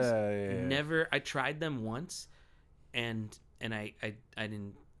those ones. Yeah. Never. I tried them once, and I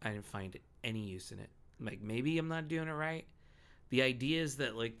didn't find any use in it. Like maybe I'm not doing it right. The idea is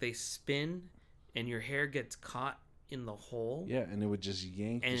that like they spin, and your hair gets caught in the hole. Yeah, and it would just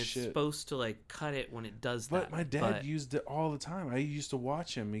yank and the it's shit. supposed to like cut it when it does that. But my dad used it all the time. I used to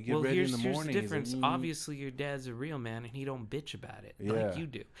watch him. He'd get ready in the morning. Here's the difference. Like, Obviously, your dad's a real man, and he don't bitch about it like you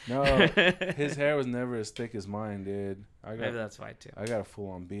do. No, his hair was never as thick as mine, dude. Maybe that's why too. I got a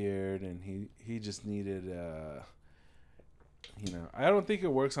full-on beard, and he just needed... I don't think it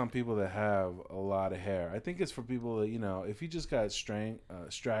works on people that have a lot of hair. I think it's for people that, if you just got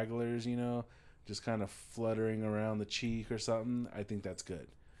stragglers, just kind of fluttering around the cheek or something, I think that's good.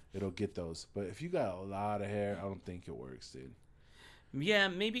 It'll get those. But if you got a lot of hair, I don't think it works, dude. Yeah,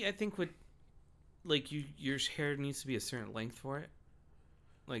 maybe I think your hair needs to be a certain length for it.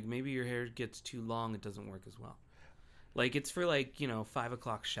 Like maybe your hair gets too long, it doesn't work as well. Like it's for like 5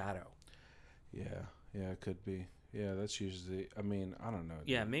 o'clock shadow. Yeah, it could be. Yeah, that's usually. I mean, I don't know. Dude.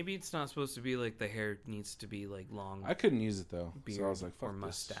 Yeah, maybe it's not supposed to be like the hair needs to be like long. I couldn't use it though, beard so I was like, "Fuck or this."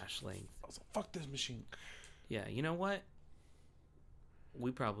 mustache length. I was like, "Fuck this machine." Yeah, you know what?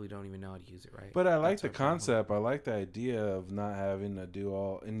 We probably don't even know how to use it right. But I like That's the our problem. concept. I like the idea of not having to do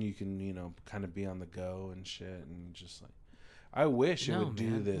all, and you can kind of be on the go and shit, and just like. I wish it would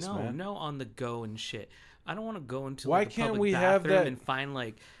do this, man. No, on the go and shit. I don't want to go into Why like, a can't public we have bathroom that and find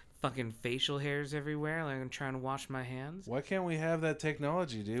like fucking facial hairs everywhere. Like I'm trying to wash my hands. Why can't we have that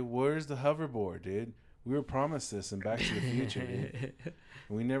technology, dude? Where's the hoverboard, dude? We were promised this in Back to the Future, dude. And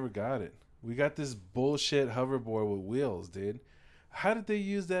we never got it. We got this bullshit hoverboard with wheels, dude. How did they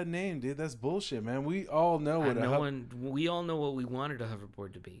use that name, dude? That's bullshit, man. We all know what we all know what we wanted a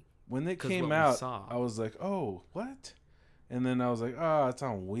hoverboard to be. When they came out, I was like, "Oh, what?" And then I was like, "Oh, it's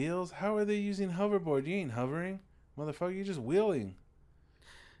on wheels. How are they using hoverboard? You ain't hovering, motherfucker. You're just wheeling."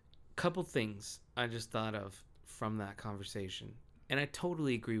 Couple things I just thought of from that conversation, and I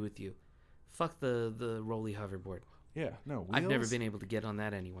totally agree with you. Fuck the rolly hoverboard. Yeah, no, wheels? I've never been able to get on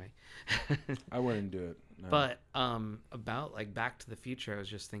that anyway. I wouldn't do it. No. But about like Back to the Future, I was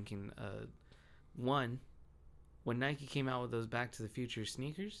just thinking, one, when Nike came out with those Back to the Future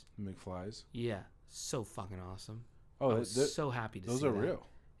sneakers, McFlies. Yeah, so fucking awesome. Oh, I was so happy to see those that. are real.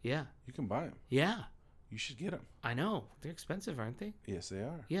 Yeah, you can buy them. Yeah, you should get them. I know they're expensive, aren't they? Yes, they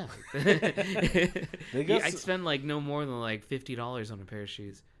are. Yeah, I'd spend like no more than like $50 on a pair of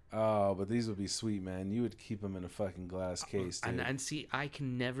shoes. Oh, but these would be sweet, man. You would keep them in a fucking glass case, dude. And see, I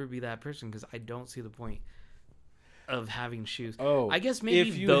can never be that person because I don't see the point of having shoes. Oh, I guess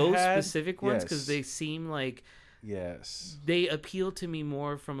maybe those specific ones because they seem like they appeal to me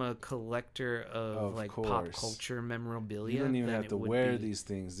more from a collector of like pop culture memorabilia. You don't even have to wear these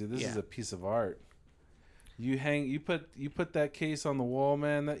things, dude. This is a piece of art. You put that case on the wall,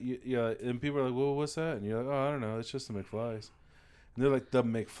 man. And people are like, "Well, what's that?" And you're like, "Oh, I don't know. It's just the McFlies." And they're like, "The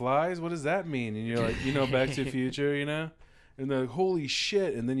McFlies? What does that mean?" And you're like, Back to the Future, And they're like, "Holy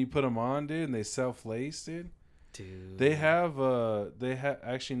shit!" And then you put them on, dude, and they self-lace, dude. Dude, they have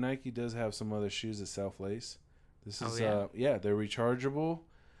actually Nike does have some other shoes that self-lace. This is they're rechargeable.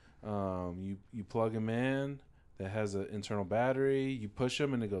 You plug them in. That has an internal battery. You push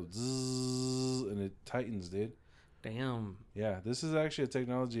them and it goes zzz, and it tightens, dude. Damn. Yeah, this is actually a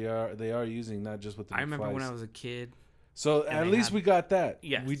technology they are using, not just with the. I remember when I was a kid. So at least we got that.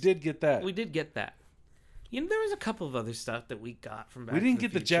 Yes. We did get that. We did get that. There was a couple of other stuff that we got from Back We didn't to the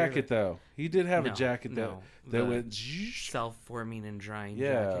get the Future. jacket though. He did have a jacket that went self-forming and drying.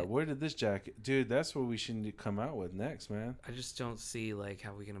 Yeah, jacket. Where did this jacket, dude? That's what we should come out with next, man. I just don't see like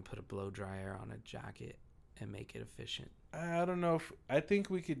how we're gonna put a blow dryer on a jacket and make it efficient. I don't know I think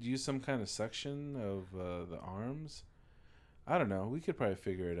we could use some kind of suction of the arms. I don't know. We could probably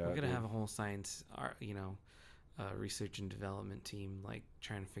figure it out. We're gonna have a whole science, research and development team like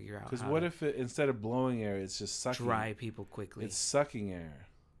trying to figure out. Because what if instead of blowing air, it's just sucking? Dry people quickly. It's sucking air.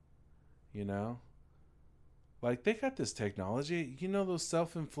 Like they got this technology. Those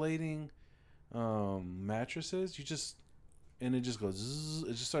self-inflating mattresses. And it just goes. Zzz,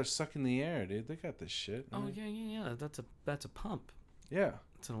 it just starts sucking the air, dude. They got this shit. Oh yeah. That's a pump. Yeah,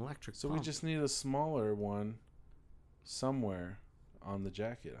 it's an electric. So pump. We just need a smaller one somewhere on the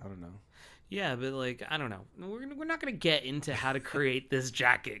jacket. I don't know. Yeah, but like I don't know. We're not gonna get into how to create this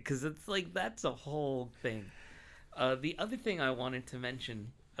jacket because it's like that's a whole thing. The other thing I wanted to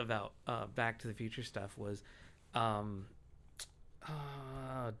mention about Back to the Future stuff was DeLorean.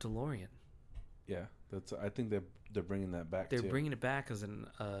 Yeah, I think they're bringing that back. They're bringing it back as an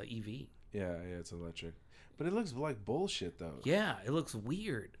EV. Yeah, it's electric, but it looks like bullshit though. Yeah, it looks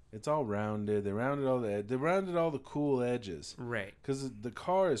weird. It's all rounded. They rounded all the cool edges. Right. Because the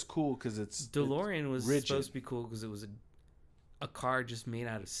car is cool because it's DeLorean was rigid. supposed to be cool because it was a car just made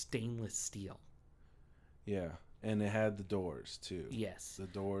out of stainless steel. Yeah, and it had the doors too. Yes. The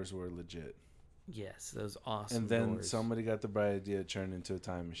doors were legit. Yes, those awesome. And then doors. somebody got the bright idea to turn it into a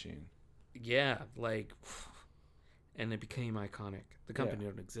time machine. Yeah, and it became iconic. The company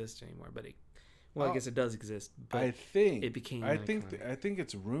don't exist anymore, but I guess it does exist. But I think it became. I think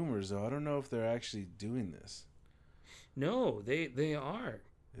it's rumors though. I don't know if they're actually doing this. No, they are.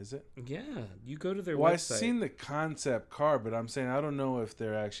 Is it? Yeah, you go to their website. I've seen the concept car, but I'm saying I don't know if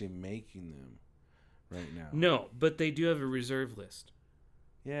they're actually making them right now. No, but they do have a reserve list.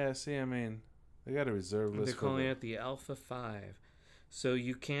 Yeah, see, I mean, they got a reserve list. They're calling it the Alpha 5. So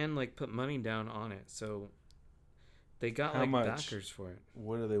you can like put money down on it. So they got How much? backers for it.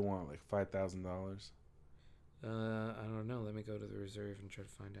 What do they want? Like $5,000? I don't know. Let me go to the reserve and try to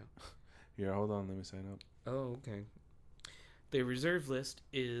find out. Here, hold on. Let me sign up. Oh, okay. The reserve list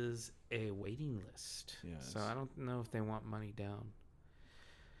is a waiting list. Yes. So I don't know if they want money down.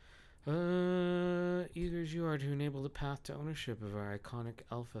 Eager as you are to enable the path to ownership of our iconic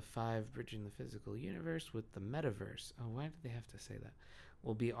Alpha 5 bridging the physical universe with the metaverse. Oh, why did they have to say that?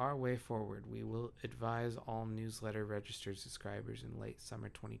 Will be our way forward. We will advise all newsletter registered subscribers in late summer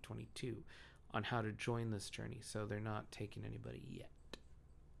 2022 on how to join this journey, so they're not taking anybody yet.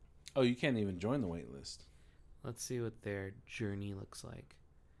 Oh, you can't even join the wait list. Let's see what their journey looks like.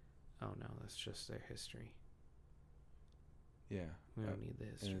 Oh no, that's just their history. Yeah. We don't need the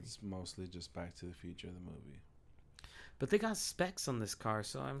history. And it's mostly just Back to the Future, the movie. But they got specs on this car,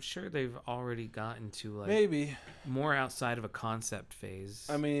 so I'm sure they've already gotten to like maybe more outside of a concept phase.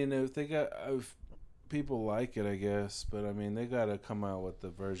 I mean, if people like it, I guess, but I mean, they gotta come out with the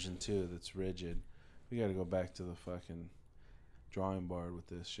version 2 that's rigid. We gotta go back to the fucking drawing board with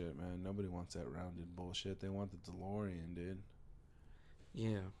this shit, man. Nobody wants that rounded bullshit. They want the DeLorean, dude.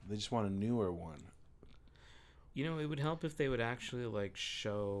 Yeah. They just want a newer one. You know, it would help if they would actually like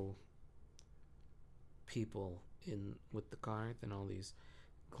show people in with the car than all these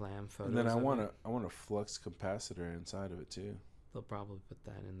glam photos. And then I want a flux capacitor inside of it too. They'll probably put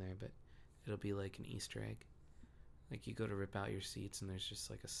that in there, but it'll be like an Easter egg. Like you go to rip out your seats and there's just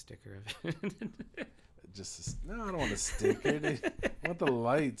like a sticker of it. No, I don't want a sticker. I want the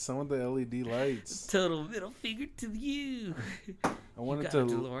lights. I want the LED lights. Total middle finger to you. I want it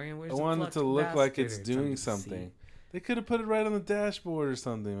to look like it's doing something. They could have put it right on the dashboard or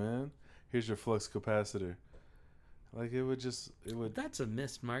something, man. Here's your flux capacitor. Like it would. That's a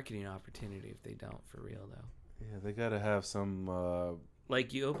missed marketing opportunity if they don't, for real though. Yeah, they gotta have some.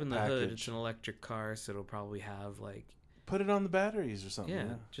 Like you open the package. hood, it's an electric car, so it'll probably have like. Put it on the batteries or something.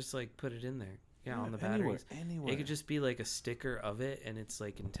 Yeah, just like put it in there. Yeah, on the anywhere, batteries. Anywhere. It could just be like a sticker of it, and it's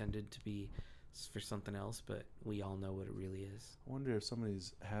like intended to be for something else, but we all know what it really is. I wonder if somebody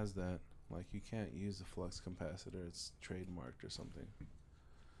has that. Like, you can't use the flux capacitor. It's trademarked or something.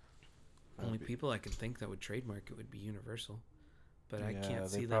 Only people I can think that would trademark it would be Universal. But I can't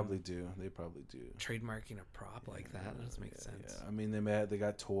see them. They probably do. Trademarking a prop like that doesn't make sense. Yeah. I mean, they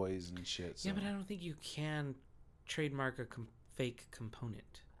got toys and shit. So. Yeah, but I don't think you can trademark a fake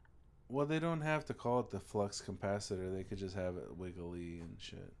component. Well, they don't have to call it the flux capacitor. They could just have it wiggly and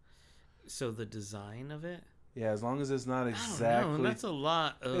shit. So the design of it? Yeah, as long as it's not exactly. I don't know. That's a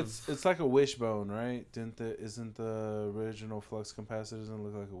lot of. It's like a wishbone, right? Isn't the original flux capacitor doesn't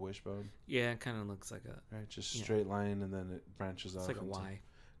look like a wishbone? Yeah, it kind of looks like a. Right, just straight line and then it branches off. It's like a Y.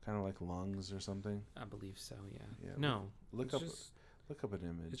 Kind of like lungs or something. I believe so. Yeah. Yeah. No. Look up an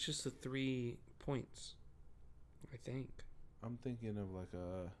image. It's just the 3 points. I think. I'm thinking of like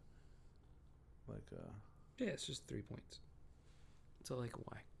a. Yeah, it's just 3 points. So like a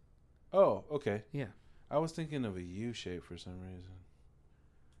Y. Oh, okay. Yeah. I was thinking of a U shape for some reason.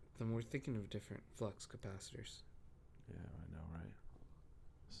 Then we're thinking of different flux capacitors. Yeah, I know, right?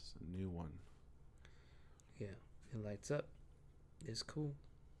 This is a new one. Yeah, it lights up. It's cool.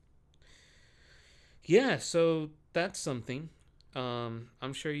 Yeah, so that's something.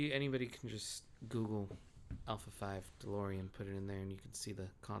 I'm sure anybody can just Google Alpha 5 DeLorean, put it in there, and you can see the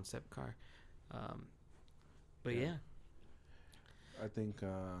concept car. But yeah. I think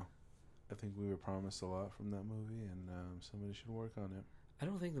we were promised a lot from that movie, and somebody should work on it. I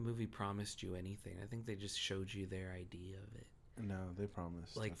don't think the movie promised you anything. I think they just showed you their idea of it. No, they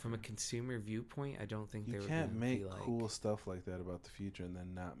promised. Like, from a consumer viewpoint, I don't think they were going to be You can't make cool stuff like that about the future and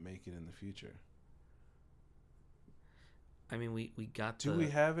then not make it in the future. I mean, we got Do we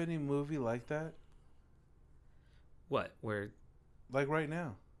have any movie like that? What? Where? Like right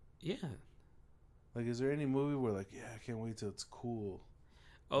now. Yeah. Like, is there any movie where, like, yeah, I can't wait till it's cool?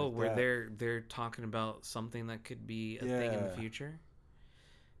 Oh, like where they're talking about something that could be a thing in the future?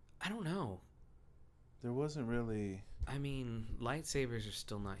 I don't know. There wasn't really... I mean, lightsabers are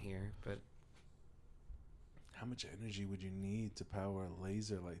still not here, but... How much energy would you need to power a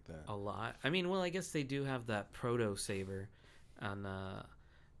laser like that? A lot. I mean, well, I guess they do have that proto-saber on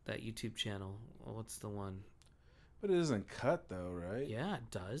that YouTube channel. What's the one? But it doesn't cut, though, right? Yeah,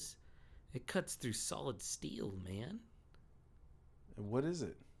 it does. It cuts through solid steel, man. What is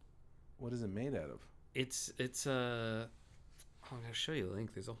it? What is it made out of? It's I'm gonna show you the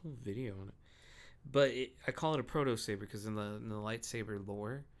link. There's a whole video on it. But I call it a proto-saber because in the lightsaber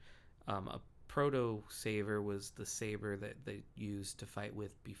lore, a proto-saber was the saber that they used to fight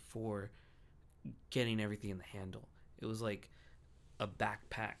with before getting everything in the handle. It was like a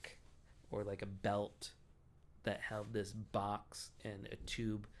backpack or like a belt that held this box and a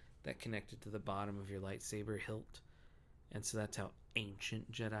tube that connected to the bottom of your lightsaber hilt. And so that's how ancient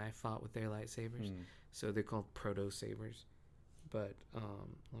Jedi fought with their lightsabers. So they're called proto-sabers. but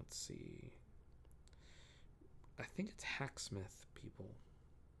let's see. I think it's Hacksmith people.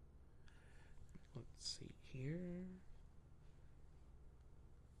 Let's see here.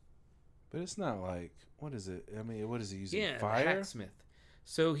 But it's not like, what is it? I mean, what is he using? Yeah, Fire? Hacksmith.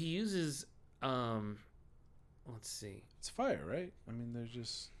 So he uses let's see. It's fire, right? I mean, they're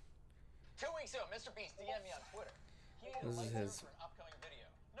just... 2 weeks ago, Mr. Beast DM'd me on Twitter. He needed a lightsaber for an upcoming video.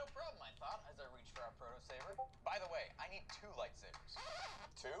 No problem, I thought, as I reached for our proto saber. By the way, I need 2 lightsabers.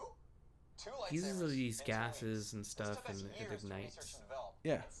 2? 2 lightsabers. He uses these in 2 gases weeks. and stuff, This and took us it years to ignites. research and develop.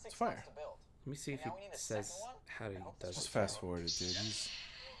 Yeah, It's it's 6 fire. months to build. Let me see if And now we he need a says second one? how he does Just it. fast forward it, dude.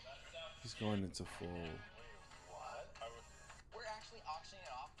 He's going into full... What? We're actually auctioning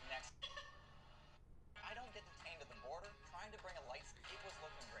it off next. I don't get detained at the border trying to bring a lightsaber. It was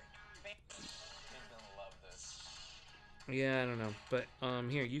looking great. He's gonna love this. Yeah, I don't know, but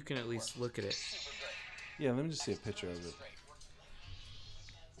here you can at least look at it. Super great. Yeah, let me just see a picture of it.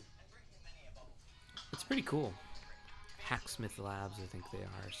 It's pretty cool. Hacksmith Labs, I think they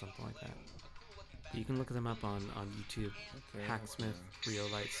are, or something like that. You can look them up on YouTube. Okay, Hacksmith Real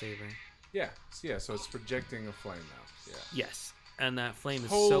Lightsaber. Yeah, so it's projecting a flame now. Yeah. Yes, and that flame is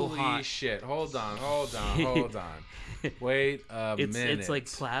Holy so hot. shit. Hold on. Wait a minute. It's like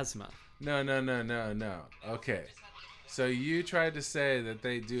plasma. No. Okay. So you tried to say that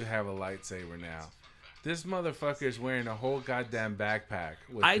they do have a lightsaber now. This motherfucker is wearing a whole goddamn backpack.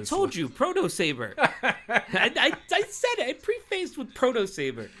 I told you, Proto Saber. I said it. I prefaced with Proto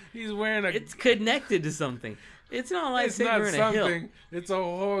Saber. He's wearing a... It's connected to something. It's not a It's not lightsaber in a hill. something. It's a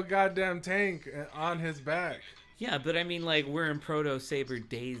whole goddamn tank on his back. Yeah, but I mean, like, we're in Proto Saber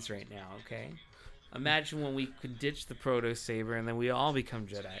days right now, okay? Imagine when we could ditch the Proto Saber and then we all become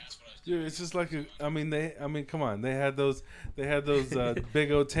Jedi. Dude, it's just like come on. They had those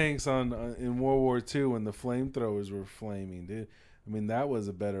big old tanks on in World War II when the flamethrowers were flaming, dude. I mean, that was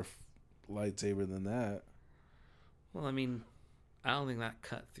a better lightsaber than that. Well, I mean, I don't think that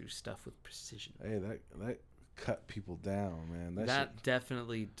cut through stuff with precision. Hey, that cut people down, man. That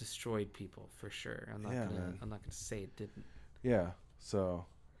definitely destroyed people for sure. I'm not gonna say it didn't. Yeah. So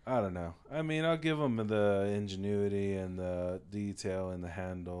I don't know. I mean, I'll give him the ingenuity and the detail and the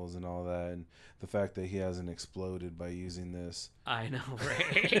handles and all that, and the fact that he hasn't exploded by using this. I know,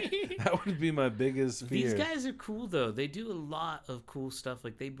 right? That would be my biggest fear. These guys are cool, though. They do a lot of cool stuff.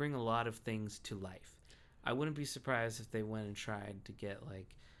 Like, they bring a lot of things to life. I wouldn't be surprised if they went and tried to get,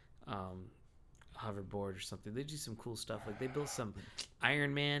 like, hoverboard or something. They do some cool stuff. Like, they built some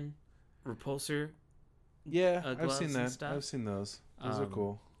Iron Man repulsor. Yeah, I've seen that. Stuff. I've seen those. Those are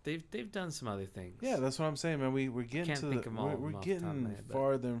cool. They've done some other things. Yeah, that's what I'm saying, man. We're getting we're getting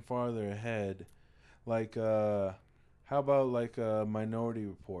farther and farther ahead. Like, how about like Minority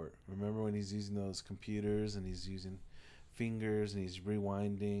Report? Remember when he's using those computers and he's using fingers and he's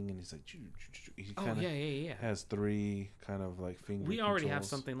rewinding and he's like, he kind of has 3 kind of like finger. We already have controls.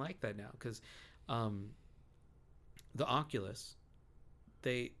 something like that now because the Oculus,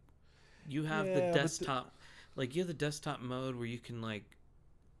 you have the desktop, like you have the desktop mode where you can like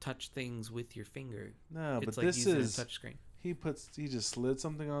touch things with your finger. No, it's but like this using is a touch screen. He just slid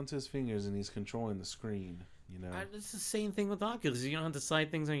something onto his fingers and he's controlling the screen. You know, it's the same thing with Oculus. You don't have to slide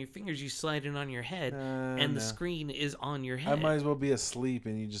things on your fingers. You slide it on your head, and the screen is on your head. I might as well be asleep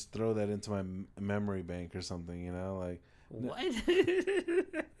and you just throw that into my memory bank or something. You know, like what?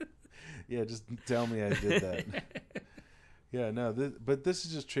 Yeah, just tell me I did that. Yeah, no, but this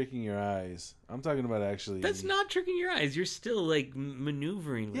is just tricking your eyes. I'm talking about actually. That's not tricking your eyes. You're still like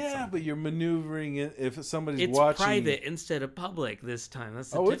maneuvering. With something. But you're maneuvering it if somebody's it's watching. It's private instead of public this time.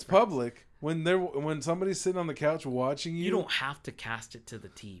 That's the It's difference. public. When somebody's sitting on the couch watching you. You don't have to cast it to the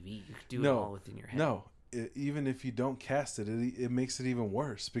TV. You can do it all within your head. No, even if you don't cast it, it makes it even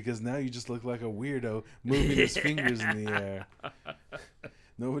worse because now you just look like a weirdo moving his fingers in the air.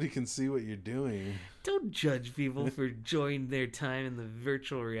 Nobody can see what you're doing. Don't judge people for enjoying their time in the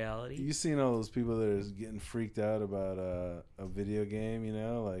virtual reality. You seen all those people that are getting freaked out about a video game, you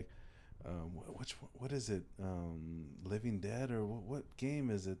know? Like, what is it? Living Dead? Or what game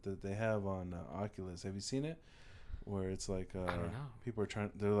is it that they have on Oculus? Have you seen it? Where it's like, I don't know. People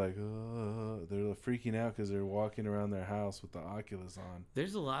are they're like, they're freaking out because they're walking around their house with the Oculus on.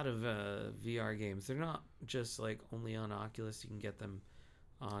 There's a lot of VR games. They're not just like only on Oculus. You can get them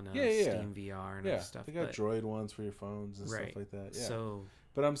on Steam VR and other stuff. They got Droid ones for your phones and stuff like that. Yeah. So,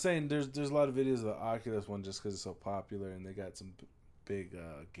 but I'm saying there's a lot of videos of the Oculus one just because it's so popular and they got some big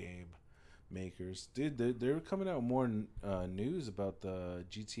game makers. Dude, they're coming out with more news about the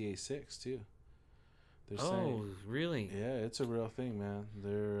GTA 6 too. They're saying, really? Yeah, it's a real thing, man.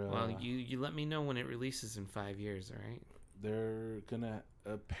 They're well, you let me know when it releases in 5 years, all right?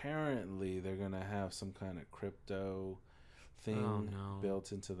 apparently they're gonna have some kind of crypto thing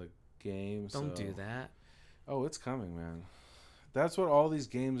built into the game. Don't do that. Oh, it's coming, man. That's what all these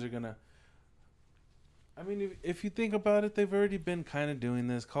games are gonna. I mean, if you think about it, they've already been kind of doing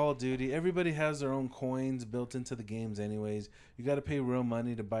this. Call of Duty, everybody has their own coins built into the games anyways. You got to pay real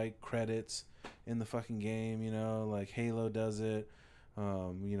money to buy credits in the fucking game, you know, like Halo does it.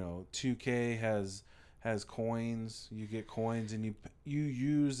 2K has coins. You get coins and you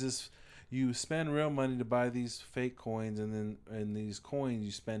use this. You spend real money to buy these fake coins, and these coins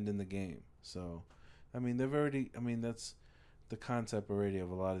you spend in the game. So, I mean, that's the concept already of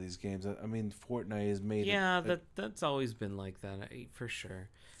a lot of these games. I mean, Fortnite has made that's always been like that for sure.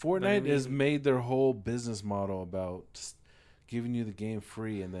 Fortnite has made their whole business model about just giving you the game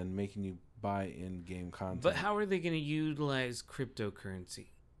free and then making you buy in-game content. But how are they going to utilize cryptocurrency?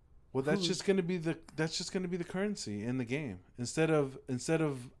 Well, that's just going to be the currency in the game. Instead of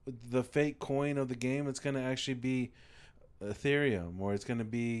the fake coin of the game, it's going to actually be Ethereum, or it's going to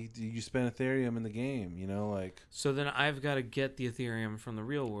be you spend Ethereum in the game, you know, like. So then I've got to get the Ethereum from the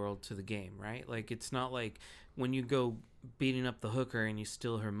real world to the game, right? Like, it's not like when you go beating up the hooker and you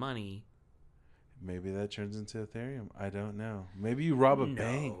steal her money. Maybe that turns into Ethereum. I don't know. Maybe you rob a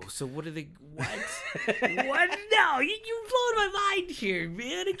bank. So what are they? What? What? No, you're blowing my mind here,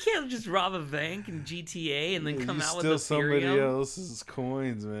 man. I can't just rob a bank in GTA and then come out with Ethereum. Steal somebody else's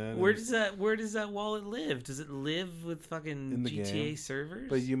coins, man. Where does that wallet live? Does it live with fucking in the GTA game servers?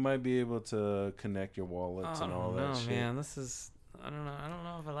 But you might be able to connect your wallets and all that shit. Man, this is. I don't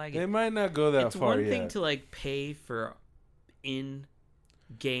know if I like it. They might not go that far yet. It's one thing to like pay for in-game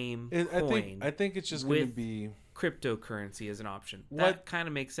coin. I think it's just going to be cryptocurrency as an option. That kind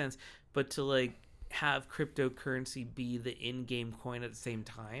of makes sense, but to like have cryptocurrency be the in-game coin at the same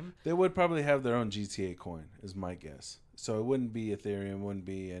time, they would probably have their own GTA coin, is my guess. So it wouldn't be Ethereum, wouldn't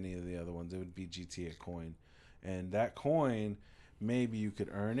be any of the other ones. It would be GTA coin, and that coin, maybe you could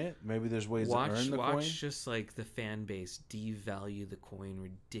earn it. Maybe there's ways to earn the coin. Watch just like the fan base devalue the coin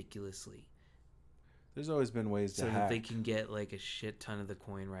ridiculously. There's always been ways to hack. So that they can get like a shit ton of the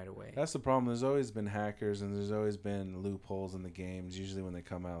coin right away. That's the problem. There's always been hackers and there's always been loopholes in the games. Usually when they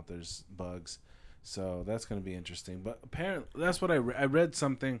come out, there's bugs. So that's going to be interesting. But apparently, that's what I read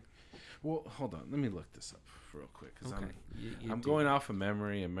something. Well, hold on. Let me look this up real quick. Because I'm going off of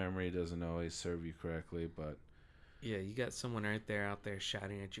memory, and memory doesn't always serve you correctly. But yeah, you got someone out there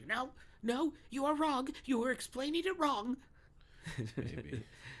shouting at you. No, you are wrong. You are explaining it wrong. Maybe.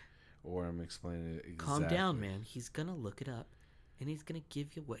 Or I'm explaining it exactly. Calm down, man. He's going to look it up, and he's going to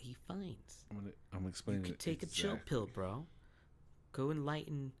give you what he finds. I'm explaining it. You could take a chill pill, bro. Go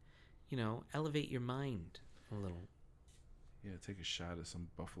enlighten, elevate your mind a little. Yeah, take a shot at some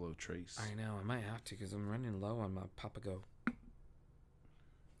Buffalo Trace. I know. I might have to because I'm running low on my Papago.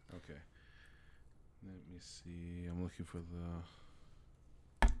 Okay. Let me see. I'm looking for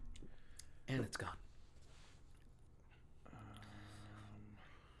the... And it's gone.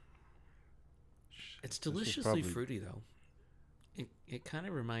 It's deliciously fruity, though. It kind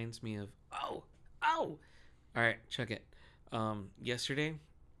of reminds me of... Oh! All right, check it. Yesterday,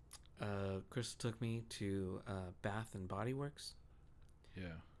 Crystal took me to Bath and Body Works.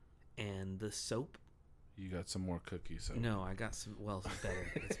 Yeah. And the soap... You got some more cookies. So. No, I got some... Well, it's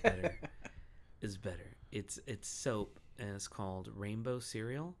better. It's better. It's better. It's soap, and it's called Rainbow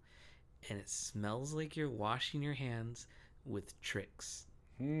Cereal, and it smells like you're washing your hands with Trix.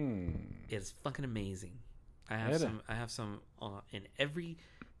 It's fucking amazing. I have some in every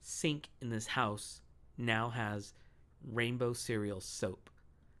sink in this house now has Rainbow Cereal soap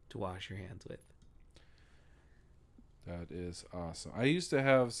to wash your hands with. That is awesome. I used to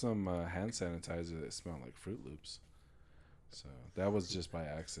have some hand sanitizer that smelled like Fruit Loops. So that was just by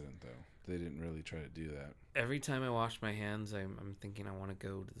accident, though. They didn't really try to do that. Every time I wash my hands, I'm thinking I want to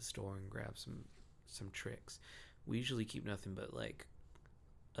go to the store and grab some Trix. We usually keep nothing but like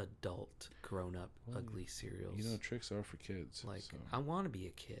adult, grown-up, ugly cereals. Trix are for kids. Like, so. I want to be a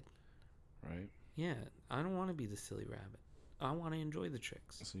kid. Right? Yeah, I don't want to be the silly rabbit. I want to enjoy the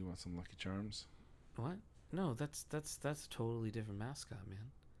Trix. So you want some Lucky Charms? What? No, that's a totally different mascot,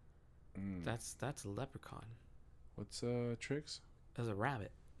 man. That's a leprechaun. What's Trix? As a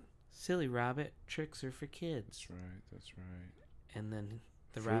rabbit. Silly rabbit. Trix are for kids. That's right. And then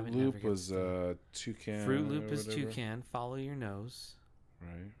the Fruit rabbit Loop never gets was toucan. Fruit Loop is toucan. Follow your nose.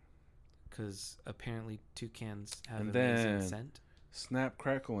 Right. Because apparently toucans have and amazing then scent. Snap,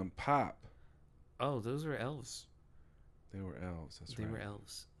 Crackle, and Pop. Oh, those were elves. They were elves. They were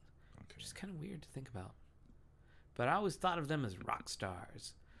elves. Okay. Which is kind of weird to think about. But I always thought of them as rock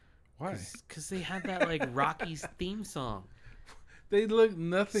stars. Why? Because they had that like Rocky's theme song. They look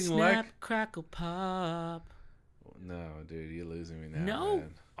nothing Snap, like. crackle, pop. No, dude, you're losing me now. No.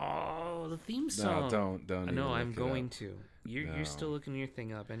 Man. Oh, the theme song. No, don't. No, even I'm look going it up. to. You're still looking your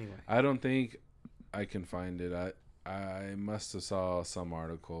thing up anyway. I don't think I can find it. I must have saw some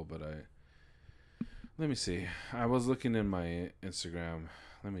article, but let me see. I was looking in my Instagram.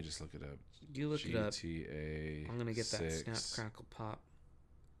 Let me just look it up. You look it up. GTA. I'm gonna get 6. that Snap, Crackle, Pop.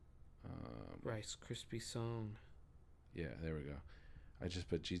 Rice Krispie song. Yeah, there we go. I just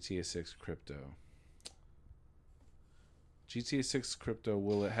put GTA 6 crypto. GTA 6 crypto,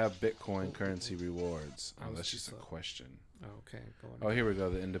 will it have Bitcoin currency rewards? Oh, that's just a question. Oh, okay. Go on. Oh, here we go.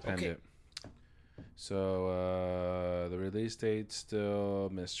 The Independent. Okay. So the release date's still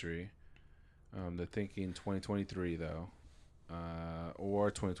mystery. They're thinking 2023 though, or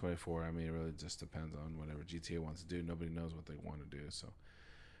 2024. I mean, it really just depends on whatever GTA wants to do. Nobody knows what they want to do. So,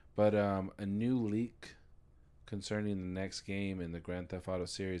 but a new leak concerning the next game in the Grand Theft Auto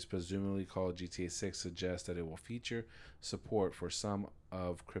series, presumably called GTA 6, suggests that it will feature support for some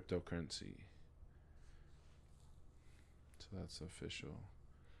of cryptocurrency. So that's official.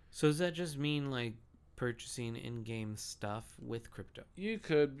 So does that just mean like purchasing in-game stuff with crypto? It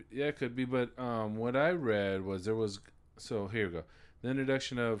could be, but what I read was so here we go. The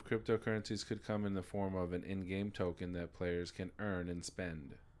introduction of cryptocurrencies could come in the form of an in-game token that players can earn and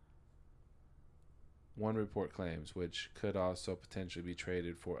spend. One report claims, which could also potentially be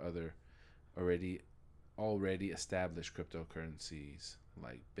traded for other already established cryptocurrencies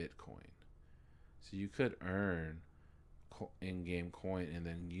like Bitcoin. So you could earn in-game coin and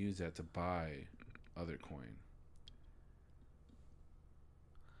then use that to buy other coin.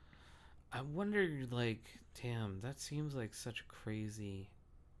 I wonder, like, damn, that seems like such a crazy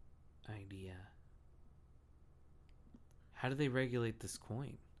idea. How do they regulate this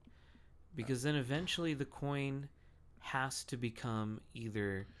coin? Because then eventually the coin has to become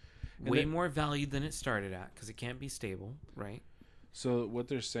either way more valued than it started at, because it can't be stable, right? So what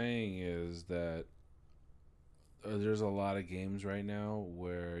they're saying is that there's a lot of games right now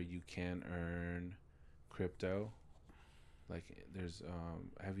where you can earn crypto. Like there's,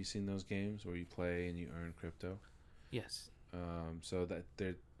 have you seen those games where you play and you earn crypto? Yes. So that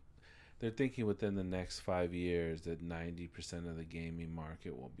they're thinking within the next 5 years that 90% of the gaming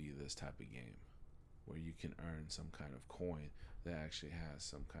market will be this type of game, where you can earn some kind of coin that actually has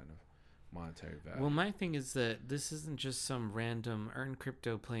some kind of monetary value. Well, my thing is that this isn't just some random earn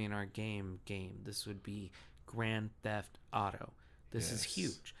crypto play in our game. This would be Grand Theft Auto. This is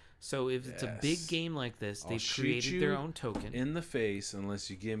huge. So if it's a big game like this, they've created their own token. In the face unless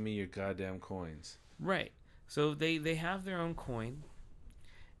you give me your goddamn coins. Right. So they have their own coin,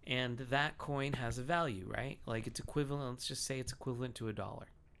 and that coin has a value, right? Like it's equivalent, let's just say it's equivalent to $1.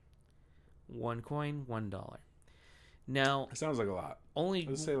 One coin, $1. Now, it sounds like a lot.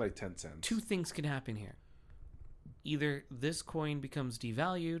 Let's say like 10 cents. Two things can happen here. Either this coin becomes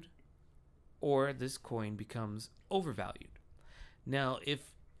devalued, or this coin becomes overvalued. Now, if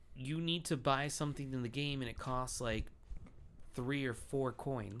you need to buy something in the game and it costs like 3 or 4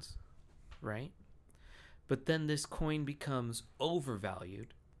 coins, right? But then this coin becomes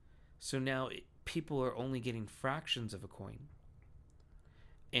overvalued. So now people are only getting fractions of a coin.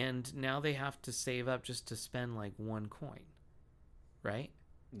 And now they have to save up just to spend like 1 coin. Right?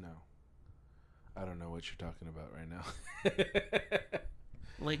 No. I don't know what you're talking about right now.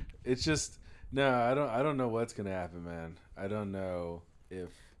 Like it's just I don't know what's going to happen, man. I don't know if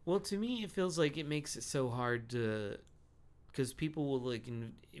well, to me it feels like it makes it so hard to cuz people will like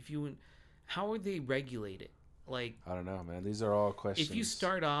how would they regulate it? Like I don't know, man. These are all questions. If you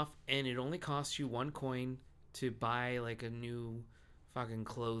start off and it only costs you 1 coin to buy like a new fucking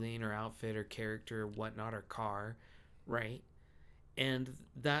clothing or outfit or character or whatnot or car, right? And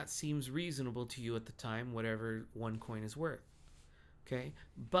that seems reasonable to you at the time, whatever 1 coin is worth. Okay?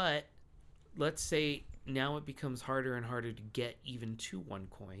 But let's say now it becomes harder and harder to get even to 1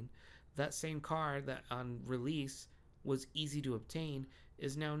 coin. That same car that on release was easy to obtain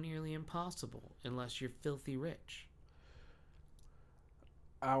is now nearly impossible unless you're filthy rich.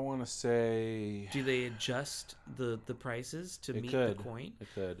 I want to say... Do they adjust the prices to meet the coin? It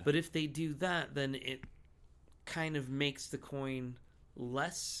could. But if they do that, then it kind of makes the coin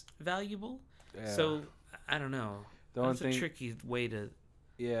less valuable. Yeah. So, I don't know. That's a tricky way to...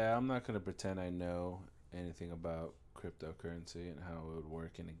 Yeah, I'm not going to pretend I know anything about cryptocurrency and how it would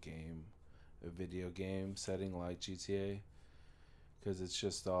work in a video game setting like GTA. Because it's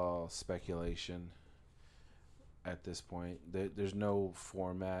just all speculation at this point. There's no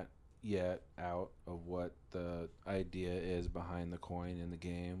format yet out of what the idea is behind the coin in the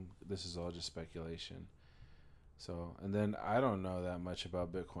game. This is all just speculation. So, and then I don't know that much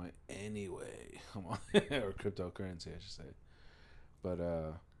about Bitcoin anyway. Come on. Or cryptocurrency, I should say. But,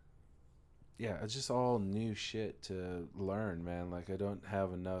 yeah, it's just all new shit to learn, man. Like, I don't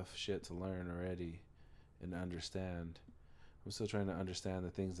have enough shit to learn already and understand. I'm still trying to understand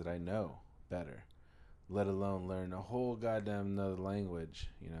the things that I know better, let alone learn a whole goddamn another language,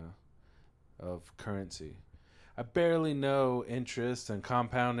 you know, of currency. I barely know interest and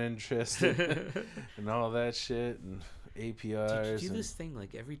compound interest and all that shit and APRs. Dude, you do this thing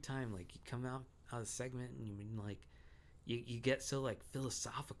like every time, like you come out of a segment and you mean like you get so like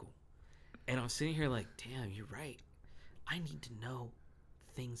philosophical, and I'm sitting here like, damn, you're right. I need to know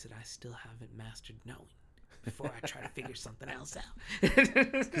things that I still haven't mastered knowing before I try to figure something else out.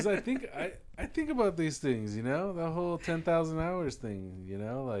 Because I think about these things, you know, the whole 10,000 hours thing, you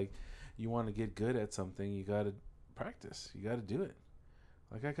know, like you want to get good at something, you got to practice, you got to do it.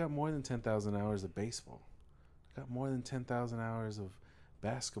 Like I got more than 10,000 hours of baseball. I got more than 10,000 hours of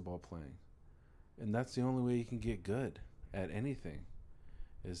basketball playing. And that's the only way you can get good at anything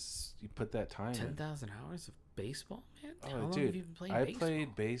is you put that time 10,000 hours of baseball, man? in. How Oh, long dude, have you been playing I baseball?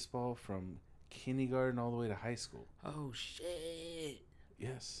 played baseball from kindergarten all the way to high school. Oh, shit.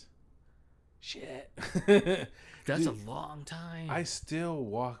 Yes. Shit. That's Dude, a long time. I still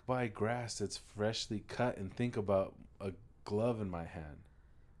walk by grass that's freshly cut and think about a glove in my hand.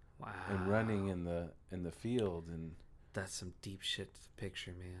 Wow. And running in the field, and That's some deep shit to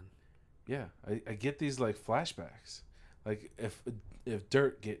picture, man. yeah, I get these like flashbacks. Like if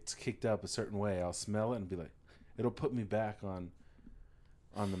dirt gets kicked up a certain way, I'll smell it and be like, it'll put me back on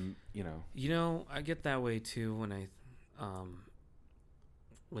the, you know. You know, I get that way too when I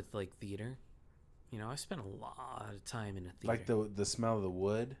with like theater. You know, I spent a lot of time in a theater. Like the smell of the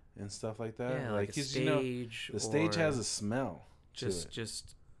wood and stuff like that. Yeah, like a 'cause, stage. you know, the stage or has a smell.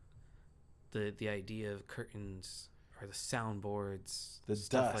 just the idea of curtains or the soundboards, The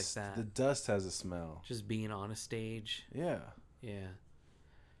stuff dust. like that. The dust has a smell. Just being on a stage. Yeah. Yeah.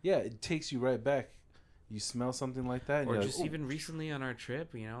 Yeah, it takes you right back. You smell something like that, and Or you're just like, even recently on our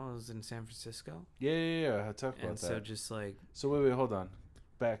trip, you know, I was in San Francisco. yeah. I talk about And that. so just like, So wait, hold on.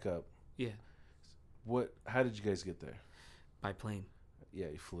 Back up. yeah, How did you guys get there? by plane. Yeah,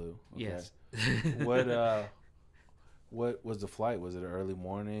 you flew. Okay. Yes. What was the flight? Was it an early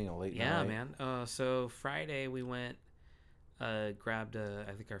morning, a late Yeah, night? man. So Friday we went, grabbed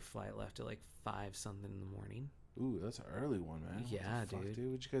I think our flight left at like 5 something in the morning. Ooh, that's an early one, man. What Yeah, the fuck,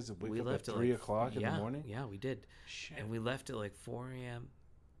 dude. Would you guys wake We up left at at 3 like, o'clock in the morning? Yeah, we did. Shit. And we left at like 4 a.m.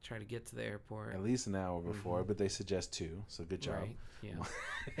 Try to get to the airport. At least an hour before, but they suggest 2, so good job. Right.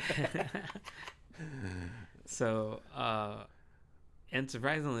 Yeah. So, and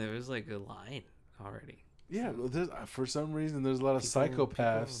surprisingly, there was like a line already. Yeah, well, for some reason, there's a lot of People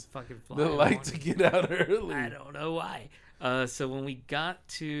psychopaths fucking fly that in the like to morning. get out early. I don't know why. So when we got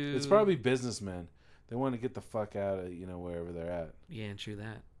to, It's probably businessmen. They want to get the fuck out of, you know, wherever they're at. yeah, true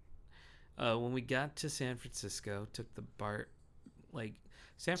that. When we got to San Francisco, took the BART, like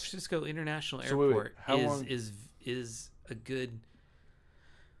San Francisco International So wait, Airport how long- is a good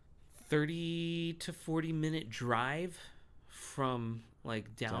 30 to 40 minute drive from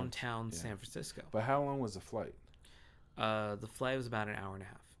like downtown yeah. San Francisco. But how long was the flight? The flight was about an hour and a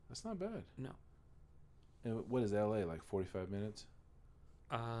half. That's not bad. No. And what is LA, like 45 minutes?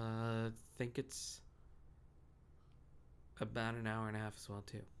 I think it's about an hour and a half as well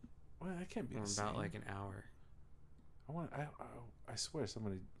too. Well, that can't be Or the same. about like an hour. I swear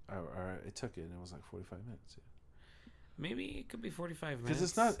somebody I took it and it was like 45 minutes. Yeah. Maybe it could be 45 minutes.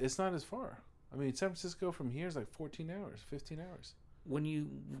 Because it's not as far. I mean, San Francisco from here is like 14 hours, 15 hours. when you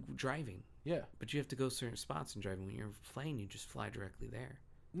driving, Yeah. but you have to go certain spots and driving. When you're flying, you just fly directly there.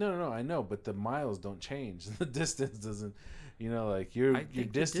 No, I know, but the miles don't change. The distance doesn't, you know, like your I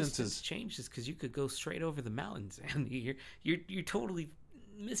think distance the distance is. changes because you could go straight over the mountains, and you're totally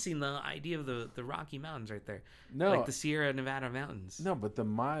missing the idea of the Rocky Mountains right there. No, like the Sierra Nevada mountains. no, but the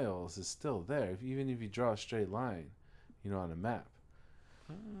miles is still there. Even if you draw a straight line, you know, on a map.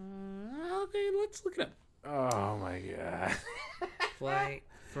 Okay, let's look it up. Oh my god. Flight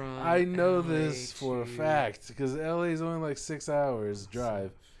from. I know LA this for a to- fact because LA is only like 6 hours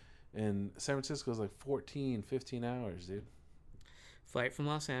drive, and San Francisco is like 14, 15 hours, dude. Flight from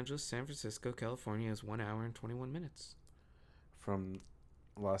Los Angeles, San Francisco, California is 1 hour and 21 minutes. From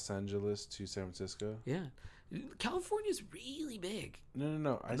Los Angeles to San Francisco. Yeah, California's really big.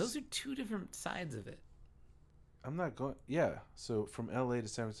 No. And those are two different sides of it. I'm not going. Yeah, so from LA to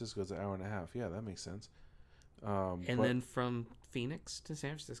San Francisco is an hour and a half. Yeah, that makes sense. And but then from Phoenix to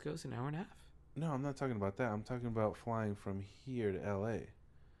San Francisco is an hour and a half. No, I'm not talking about that. I'm talking about flying from here to L.A.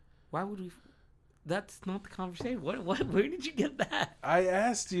 Why would we? That's not the conversation. What? Where did you get that? I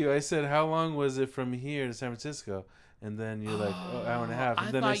asked you. I said, how long was it from here to San Francisco? And then you're like, hour and a half. And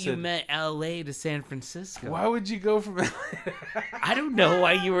I then thought said, you meant L.A. to San Francisco. why would you go from? I don't know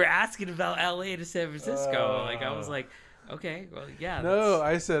why you were asking about L.A. to San Francisco. I was like, okay, well, yeah. No,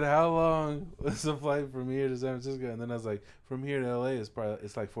 I said, how long was the flight from here to San Francisco? And then I was like, from here to L.A.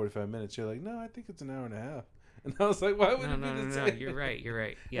 it's like 45 minutes. You're like, no, I think it's an hour and a half. And I was like, why would it be the same? You're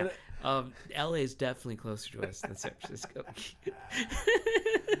right. Yeah. LA is definitely closer to us than San Francisco.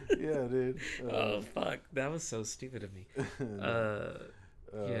 Yeah, dude. Oh, fuck. That was so stupid of me.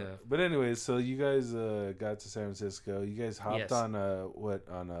 Yeah. But anyways, so you guys got to San Francisco. You guys hopped on a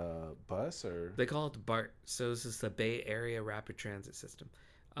bus or? They call it the BART. So this is the Bay Area Rapid Transit System.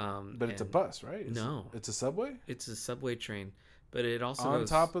 But it's a bus, right? It's a subway? It's a subway train. But it also on goes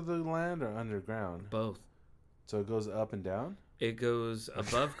top of the land or underground? Both. So it goes up and down? It goes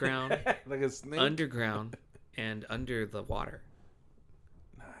above ground, like a snake? underground, and under the water.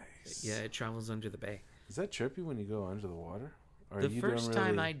 Nice. Yeah, it travels under the bay. Is that trippy when you go under the water? Or The first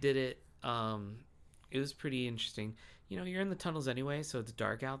time I did it, it was pretty interesting. You know, you're in the tunnels anyway, so it's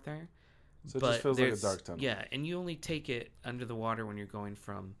dark out there. So it just feels like a dark tunnel. Yeah, and you only take it under the water when you're going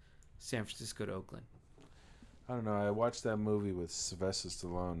from San Francisco to Oakland. I don't know. I watched that movie with Sylvester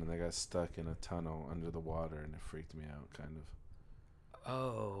Stallone, and they got stuck in a tunnel under the water, and it freaked me out, kind of.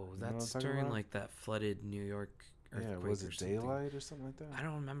 Oh, that's during like that flooded New York earthquake. Yeah, was it or something. Daylight or something like that? I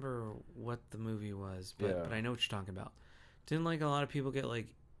don't remember what the movie was, but I know what you're talking about. Didn't like a lot of people get like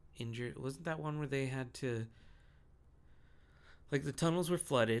injured? Wasn't that one where they had to like the tunnels were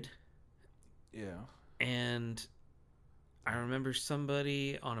flooded? Yeah. And I remember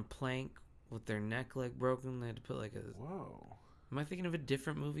somebody on a plank with their neck like broken. They had to put like a. Whoa. Am I thinking of a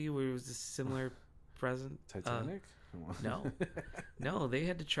different movie where it was a similar present? Titanic? No, they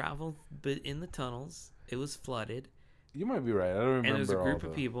had to travel, but in the tunnels, it was flooded. You might be right. I don't remember. And it was a group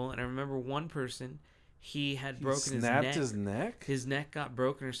of people, and I remember one person. He had broken his neck. Snapped his neck? His neck got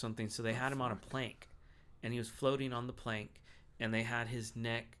broken or something, so they had him on a plank. And he was floating on the plank, and they had his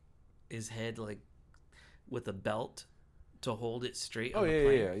neck, his head, like, with a belt to hold it straight on the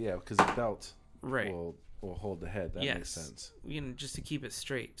plank. Yeah, because the belt right. will hold the head. That makes sense. You know, just to keep it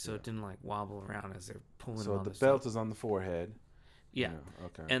straight, so it didn't, like, wobble around as they're pulling So on the this belt thing. is on the forehead. Yeah.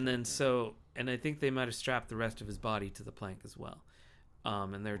 Okay. And then and I think they might have strapped the rest of his body to the plank as well.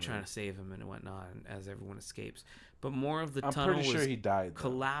 And they were trying to save him and whatnot as everyone escapes. But more of the tunnel pretty sure was he died,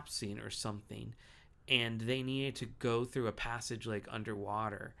 collapsing or something. And they needed to go through a passage like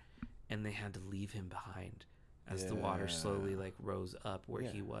underwater. And they had to leave him behind as the water slowly like rose up where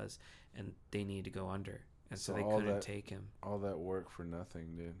he was. And they needed to go under. And so they couldn't take him. All that work for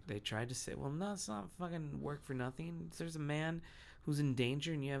nothing, dude. They tried to say, well, no, it's not fucking work for nothing. If there's a man who's in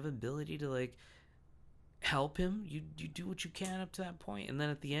danger and you have the ability to like help him, you do what you can up to that point. And then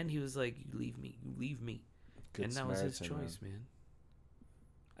at the end he was like, you leave me. Good and that was his choice, man.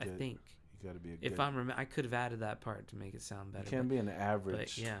 I think you got to be a if I could have added that part to make it sound better. You can't be an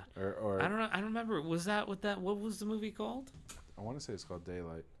average. Yeah. Or I don't know. I don't remember. Was that what was the movie called? I want to say it's called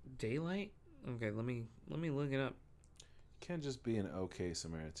Daylight. Daylight? Okay, let me look it up. You can't just be an okay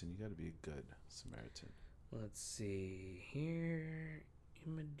Samaritan. You got to be a good Samaritan. Let's see here.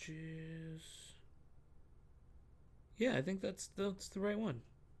 Images. Yeah, I think that's the right one.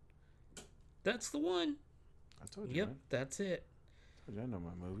 That's the one. I told you. Yep, man. that's it. I told you I know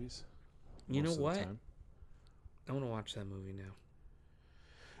my movies. You know what? I want to watch that movie now.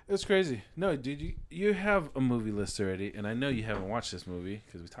 It's crazy. No, dude, you have a movie list already, and I know you haven't watched this movie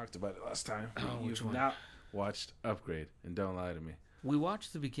because we talked about it last time. Oh, You've not watched Upgrade, and don't lie to me. We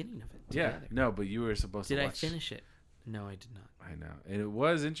watched the beginning of it together. Yeah, no, but you were supposed to watch. Did I finish it? No, I did not. I know. And it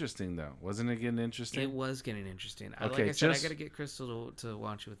was interesting, though. Wasn't it getting interesting? It was getting interesting. Okay, like I said, I got to get Crystal to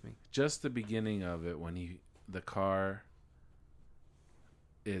watch it with me. Just the beginning of it when the car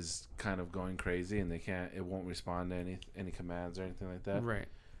is kind of going crazy and it won't respond to any commands or anything like that. Right.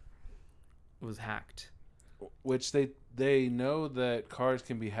 It was hacked. Which they know that cars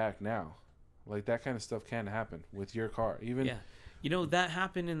can be hacked now. Like that kind of stuff can happen with your car. Even You know, that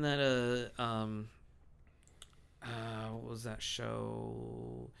happened in that what was that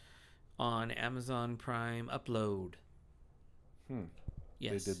show on Amazon Prime, Upload?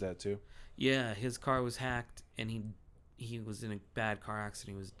 Yes. They did that too? Yeah, his car was hacked and he was in a bad car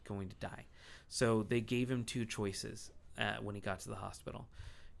accident. He was going to die. So they gave him two choices when he got to the hospital.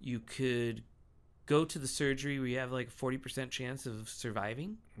 You could go to the surgery where you have like a 40% chance of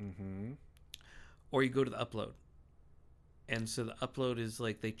surviving, or you go to the Upload. And so the upload is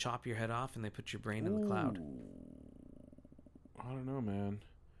like they chop your head off and they put your brain in the cloud. I don't know, man.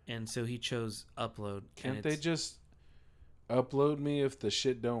 And so he chose upload. Can't they just upload me if the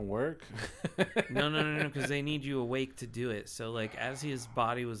shit don't work? No, because they need you awake to do it. So like as his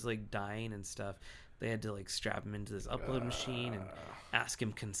body was like dying and stuff, they had to like strap him into this upload machine and ask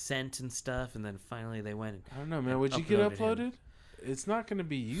him consent and stuff. And then finally they went. I don't know, man. Would you get uploaded? It's not going to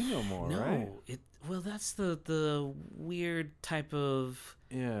be you no more, right? No, well, that's the weird type of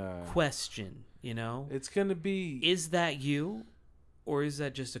question, you know? It's going to be... Is that you, or is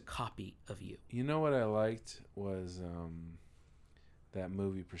that just a copy of you? You know what I liked was that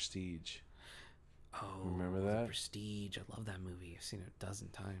movie Prestige. Oh, remember that? Prestige. I love that movie. I've seen it a dozen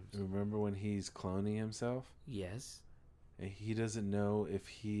times. Remember when he's cloning himself? Yes. And he doesn't know if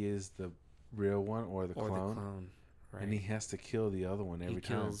he is the real one or the clone. Right. And he has to kill the other one every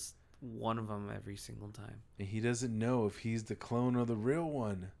time. He kills one of them every single time. And he doesn't know if he's the clone or the real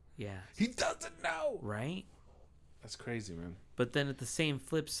one. Yeah. He doesn't know. Right? That's crazy, man. But then at the same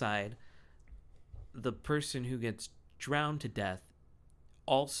flip side, the person who gets drowned to death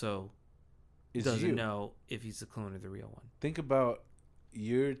also doesn't know if he's the clone or the real one. Think about,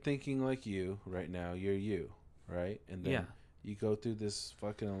 you're thinking like you right now. You're you, right? And then you go through this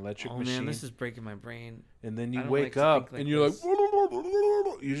fucking electric machine. Oh man, this is breaking my brain. And then you wake up and you're like,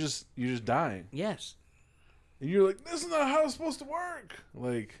 you're just dying. Yes. And you're like, this is not how it's supposed to work.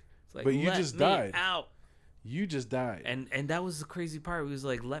 Like but you just died. Out. You just died. And that was the crazy part. He was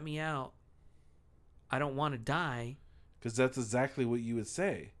like, let me out. I don't want to die. Because that's exactly what you would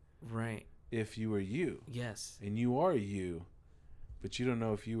say. Right. If you were you. Yes. And you are you. But you don't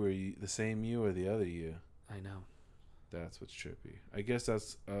know if you were the same you or the other you. I know. That's what's trippy. I guess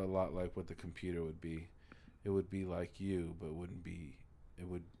that's a lot like what the computer would be. It would be like you, but it wouldn't be. It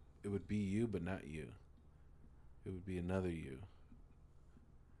would be you, but not you. It would be another you.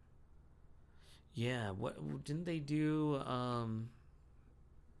 Yeah. What didn't they do?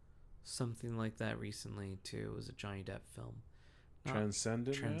 Something like that recently too. It was a Johnny Depp film.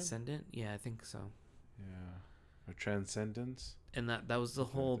 Transcendent. Transcendent. Yeah, I think so. Yeah. Or Transcendence. And that was the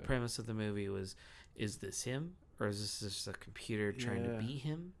whole premise of the movie was, is this him? Or is this just a computer trying to be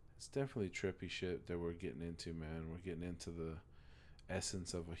him? It's definitely trippy shit that we're getting into, man. We're getting into the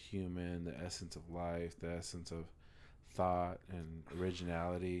essence of a human, the essence of life, the essence of thought and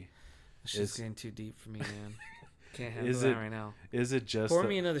originality. It's just getting too deep for me, man. Can't handle that right now. Is it just... Pour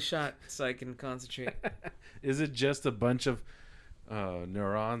me another shot so I can concentrate. Is it just a bunch of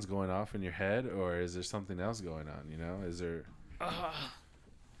neurons going off in your head, or is there something else going on, you know? Is there...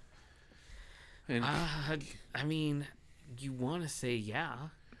 I mean, you want to say,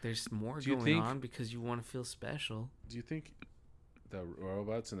 there's more going on because you want to feel special. Do you think the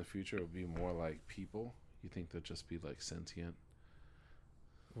robots in the future will be more like people? You think they'll just be like sentient?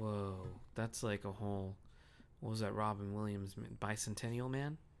 Whoa, that's like a whole... What was that Robin Williams Bicentennial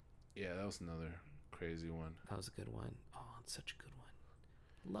Man? Yeah, that was another crazy one. That was a good one. Oh, it's such a good one.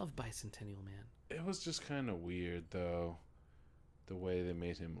 Love Bicentennial Man. It was just kind of weird, though, the way they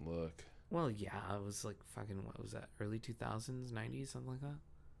made him look. Well, yeah, it was like fucking, what was that, early 2000s, 90s, something like that?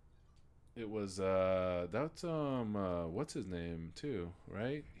 It was, that's, what's his name, too,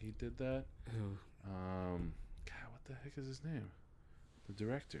 right? He did that? Who? God, what the heck is his name? The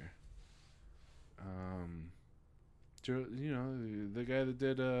director. You know, the guy that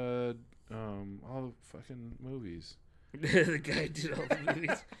did, all the fucking movies. The guy did all the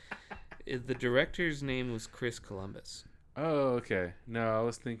movies. The director's name was Chris Columbus. Oh, okay. No, I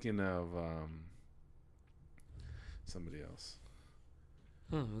was thinking of somebody else.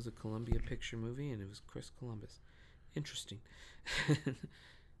 Oh, it was a Columbia Picture movie, and it was Chris Columbus. Interesting.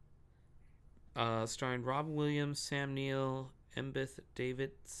 Starring Robin Williams, Sam Neill, Embeth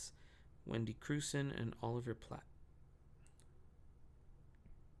Davids, Wendy Crewson, and Oliver Platt.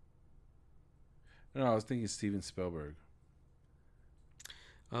 No, I was thinking Steven Spielberg.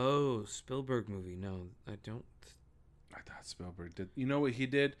 Oh, Spielberg movie. No, I don't. I thought Spielberg did. You know what he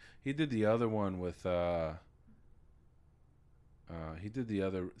did? He did the other one with. He did the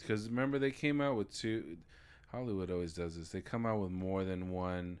other because remember they came out with two. Hollywood always does this. They come out with more than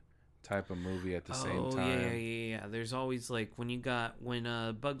one type of movie at the same time. Yeah. There's always like when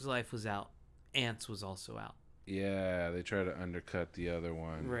Bug's Life was out, Ants was also out. Yeah, they try to undercut the other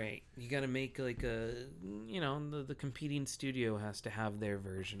one. Right. You got to make like the competing studio has to have their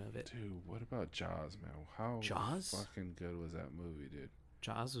version of it. Dude, what about Jaws, man? How fucking good was that movie, dude?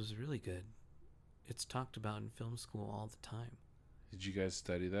 Jaws was really good. It's talked about in film school all the time. Did you guys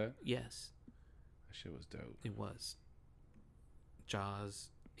study that? Yes. That shit was dope. It was. Jaws,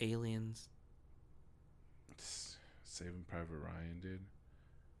 Aliens. It's Saving Private Ryan, dude.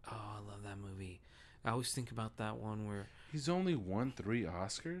 Oh, I love that movie. I always think about that one where... He's only won 3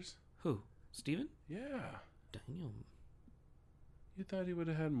 Oscars? Who? Steven? Yeah. Damn. You thought he would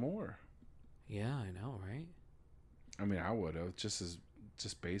have had more. Yeah, I know, right? I mean, I would have. Just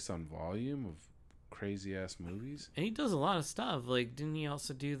based on volume of crazy-ass movies. And he does a lot of stuff. Like, didn't he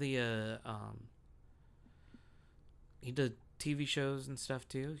also do the... He did TV shows and stuff,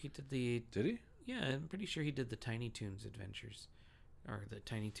 too. He did the... Did he? Yeah, I'm pretty sure he did the Tiny Toons Adventures. Or the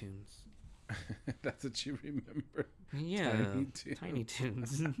Tiny Toons. That's what you remember. Yeah, Tiny Toons. Tiny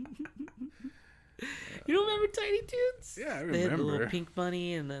Toons. You don't remember Tiny Toons? Yeah, I remember. They had the little pink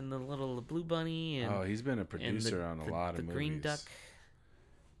bunny and then the little blue bunny. And, he's been a producer on a lot of movies. The green duck.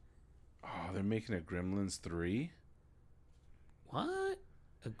 Oh, they're making a Gremlins 3? What?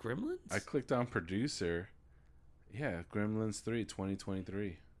 A Gremlins? I clicked on producer. Yeah, Gremlins 3,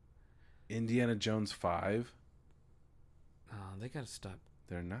 2023. Indiana Jones 5. Oh, they gotta stop.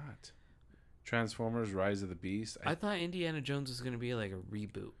 They're not. Transformers: Rise of the Beast. I thought Indiana Jones was gonna be like a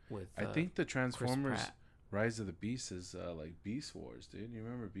reboot with. I think the Transformers: Rise of the Beast is like Beast Wars, dude. You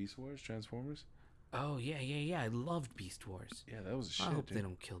remember Beast Wars? Transformers? Oh yeah. I loved Beast Wars. Yeah, that was a shit. I hope dude. they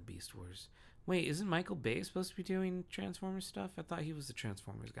don't kill Beast Wars. Wait, isn't Michael Bay supposed to be doing Transformers stuff? I thought he was the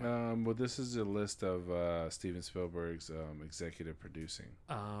Transformers guy. Well, this is a list of Steven Spielberg's executive producing.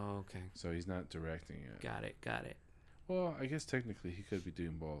 Oh, okay. So he's not directing it. Got it. Well, I guess technically he could be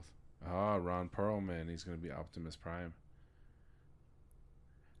doing both. Ah, Ron Perlman. He's going to be Optimus Prime.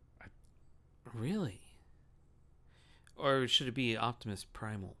 Really? Or should it be Optimus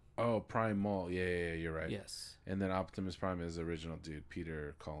Primal? Oh, Primal. Yeah, you're right. Yes. And then Optimus Prime is the original dude,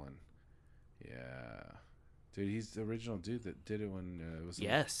 Peter Cullen. Yeah. Dude, he's the original dude that did it when it was...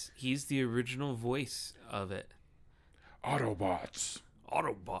 Yes, he's the original voice of it. Autobots.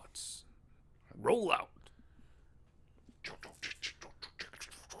 Roll out.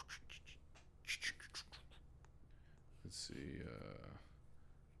 Let's see.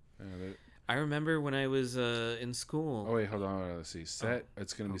 I remember when I was in school. Oh wait, hold on. Let's see. It's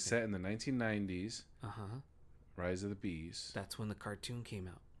going to be set in the 1990s. Rise of the Beast. That's when the cartoon came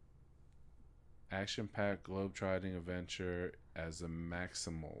out. Action-packed globe-trotting adventure as the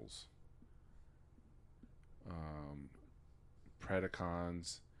Maximals.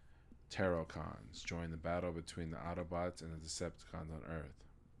 Predacons, Terrorcons join the battle between the Autobots and the Decepticons on Earth.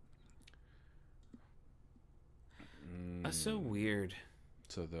 That's so weird.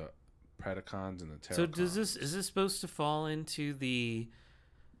 So the Predacons and the Terrorcons. So is this supposed to fall into the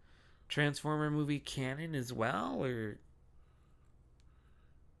Transformer movie canon as well, or?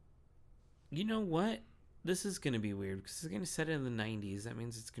 You know what? This is going to be weird because it's going to set it in the 90s. That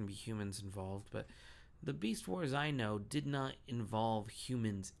means it's going to be humans involved. But the Beast Wars I know did not involve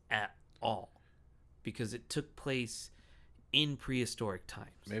humans at all because it took place in prehistoric times.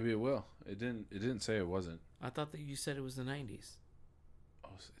 Maybe it will. It didn't say it wasn't. I thought that you said it was the 90s. Oh,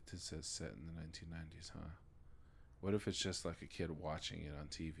 it did say set in the 1990s, huh? What if it's just like a kid watching it on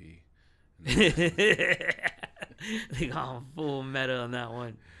TV? They got full meta on that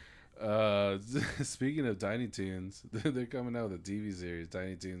one. Speaking of Tiny Toons, they're coming out with a TV series,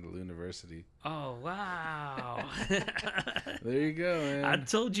 Tiny Toons: The Looniversity. Oh wow! There you go, man. I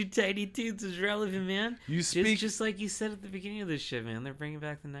told you Tiny Toons is relevant, man. You speak just like you said at the beginning of this shit, man. They're bringing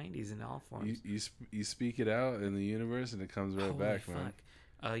back the '90s in all forms. You speak it out in the universe, and it comes right back, man.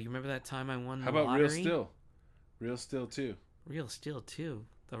 You remember that time I won How the about lottery? Real Steel 2? Real Steel 2,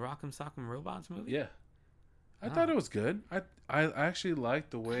 the Rock'em Sock'em Robots movie. Yeah. I thought it was good. I actually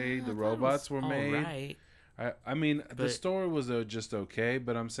liked the way the robots were made. Right. I mean, the story was just okay,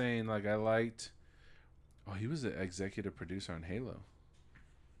 but I'm saying, like, I liked... Oh, he was the executive producer on Halo.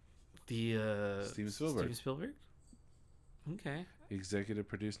 Steven Spielberg? Okay. He executive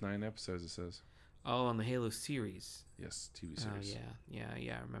produced 9 episodes, it says. Oh, on the Halo series. Yes, TV series. Oh, yeah,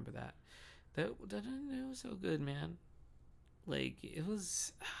 I remember that. That was so good, man. Like, it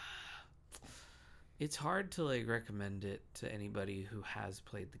was... It's hard to like recommend it to anybody who has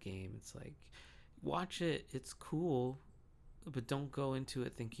played the game. It's like, watch it, it's cool, but don't go into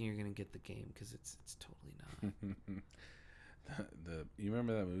it thinking you're gonna get the game because it's totally not. You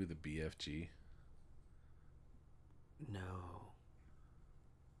remember that movie, The BFG? No.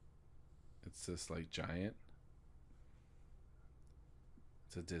 It's this like giant.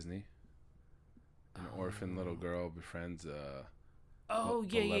 It's a Disney. An orphan little girl befriends Oh,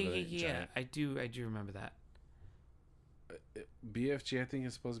 yeah. I do remember that. BFG, I think,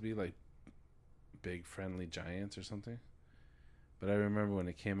 is supposed to be like big friendly giants or something. But I remember when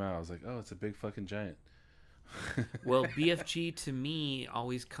it came out, I was like, oh, it's a big fucking giant. Well, BFG to me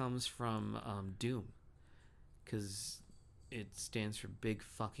always comes from Doom. because it stands for big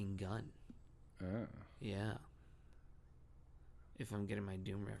fucking gun. Oh. Yeah. If I'm getting my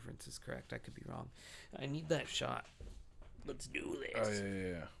Doom references correct, I could be wrong. I need that shot. Let's do this. Oh,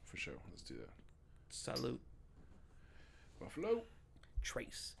 yeah. For sure. Let's do that. Salute. Buffalo.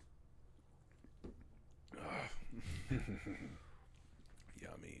 Trace.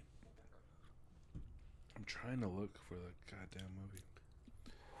 Yummy. I'm trying to look for the goddamn movie.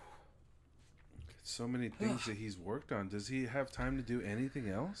 So many things that he's worked on. Does he have time to do anything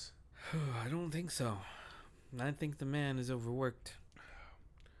else? I don't think so. I think the man is overworked.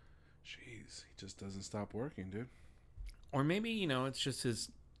 Jeez, he just doesn't stop working, dude. Or maybe, it's just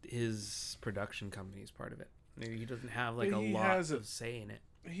his production company is part of it. Maybe he doesn't have like a lot of say in it.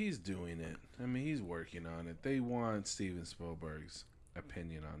 He's doing it. I mean, he's working on it. They want Steven Spielberg's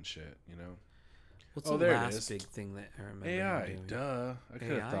opinion on shit, What's the last big thing that I remember AI, him doing? duh. I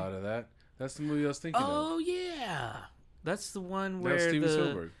could have thought of that. That's the movie I was thinking of. Oh, yeah. That's the one where Steven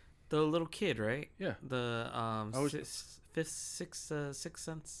Spielberg. The little kid, right? Yeah. The Sixth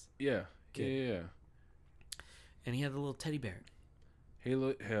Sense. Yeah. Kid. Yeah. And he had the little teddy bear.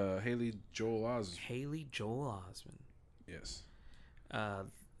 Haley Joel Osment. Haley Joel Osment. Yes.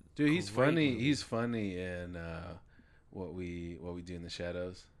 Dude, he's funny. Movie. He's funny in what we do in the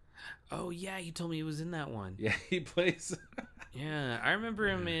shadows. Oh yeah, you told me he was in that one. Yeah, he plays. Yeah, I remember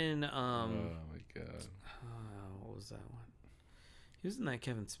him in. Oh my god. What was that one? He was in that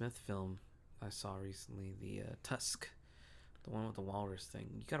Kevin Smith film I saw recently, the Tusk, the one with the walrus thing.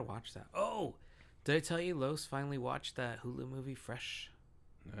 You gotta watch that. Oh, did I tell you Los finally watched that Hulu movie Fresh?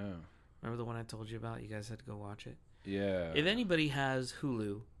 No. Remember the one I told you about? You guys had to go watch it. Yeah. If anybody has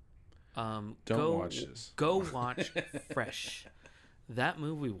Hulu, don't watch this. Go watch Fresh. That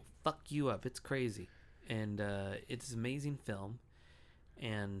movie will fuck you up. It's crazy, and it's an amazing film.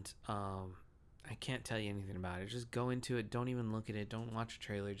 And I can't tell you anything about it. Just go into it. Don't even look at it. Don't watch a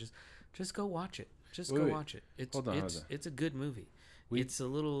trailer. Just go watch it. Go watch it. It's a good movie. It's a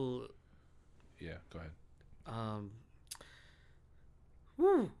little. Yeah, go ahead.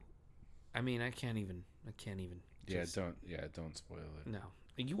 Woo. I mean, I can't even. Yeah, don't spoil it. No,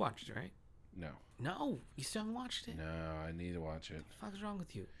 you watched it, right? No, you still haven't watched it. No, I need to watch it. What the fuck's wrong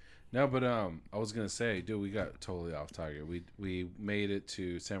with you? No, but I was gonna say, dude, we got totally off target. We made it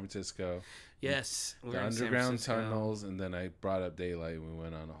to San Francisco. Yes, the underground tunnels, and then I brought up daylight. And we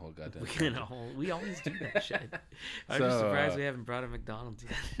went on a whole goddamn. We always do that shit. I'm just surprised we haven't brought a McDonald's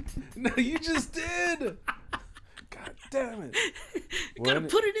yet. No, you just did. God damn it! Gotta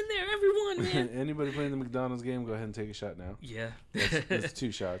put it in there, everyone, man. Anybody playing the McDonald's game, go ahead and take a shot now. Yeah, that's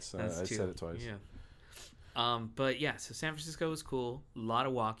 2 shots. I said it twice. Yeah. But yeah, so San Francisco was cool. A lot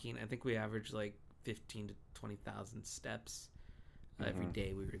of walking. I think we averaged like 15 to 20,000 steps every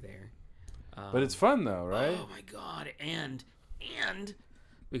day we were there. But it's fun though, right? Oh my god! And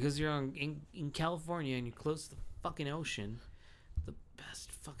because you're in California and you're close to the fucking ocean, the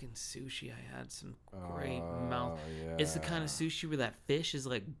best fucking sushi I had. Some great mouth. Yeah. It's the kind of sushi where that fish is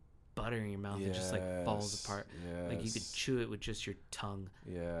like butter in your mouth. It just like falls apart. Like you could chew it with just your tongue.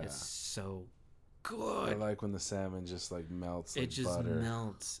 Yeah. It's so good. I like when the salmon just like melts. Like it just butter.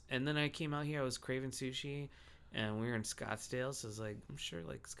 melts. And then I came out here. I was craving sushi, and we were in Scottsdale. So I was like, I'm sure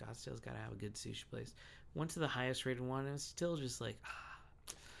like Scottsdale's got to have a good sushi place. Went to the highest rated one, and it was still just like.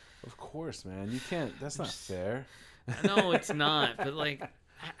 Of course, man. You can't. That's not fair. No, it's not. But like,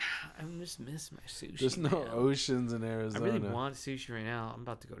 I just miss my sushi. There's no oceans in Arizona. I really want sushi right now. I'm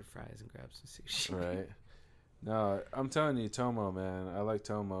about to go to Fry's and grab some sushi. Right. No, I'm telling you, Tomo, man. I like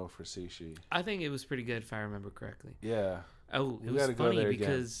Tomo for sushi. I think it was pretty good if I remember correctly. Yeah. Oh, it was funny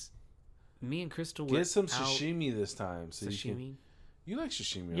because me and Crystal were get some sashimi this time. So sashimi? You like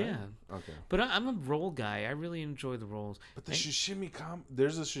sashimi, right? Yeah. Okay. But I'm a roll guy. I really enjoy the rolls. But the sashimi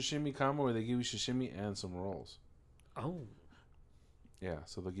there's a sashimi combo where they give you sashimi and some rolls. Oh. Yeah,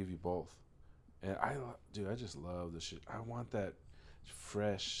 so they'll give you both. And I just love the shit. I want that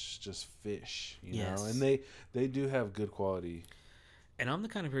fresh, just fish, you know? And they do have good quality. And I'm the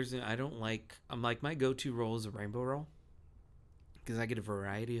kind of person I'm like, my go-to roll is a rainbow roll because I get a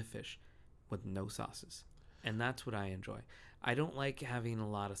variety of fish with no sauces. And that's what I enjoy. I don't like having a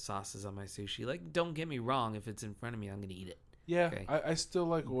lot of sauces on my sushi. Like, don't get me wrong. If it's in front of me, I'm going to eat it. Yeah, okay. I still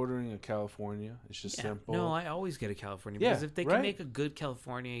like ordering a California. It's just simple. No, I always get a California because if they can make a good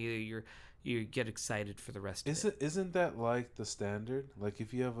California, you get excited for the rest of it. Isn't that like the standard? Like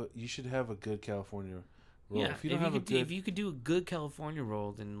if you should have a good California roll. Yeah, if you could do a good California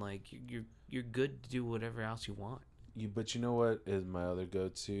roll, then like you're good to do whatever else you want. But you know what is my other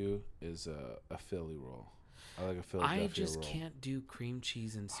go-to is a Philly roll. I like a Philadelphia I just roll. can't do cream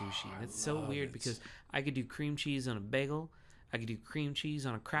cheese and sushi. Oh, And it's I so love weird it. because I could do cream cheese on a bagel. I could do cream cheese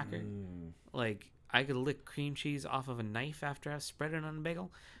on a cracker. Like, I could lick cream cheese off of a knife after I've spread it on a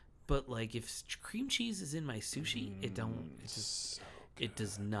bagel. But, like, if cream cheese is in my sushi, it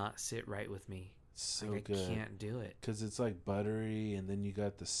does not sit right with me. So like, good. I can't do it. Because it's like buttery, and then you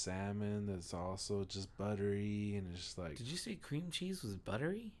got the salmon that's also just buttery, and it's just like... Did you say cream cheese was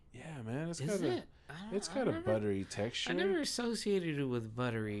buttery? Yeah, man. It's It's got a buttery texture. I never associated it with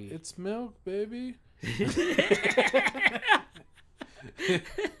buttery. It's milk, baby.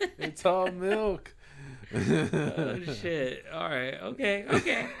 It's all milk. Oh, shit. All right. Okay.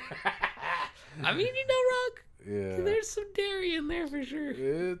 I mean, Rock. Yeah. There's some dairy in there for sure.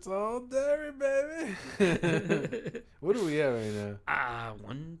 It's all dairy, baby. What do we have right now?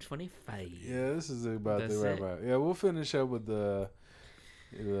 125. Yeah, this is about That's the wrap it. up. Yeah, we'll finish up with the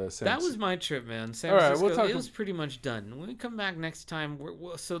That was my trip, man. San All right, Francisco, we'll talk it was pretty much done. When we come back next time,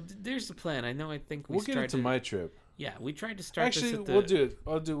 there's the plan. I think We'll get into my trip. Yeah, we tried to start Actually, this at the... we'll do it.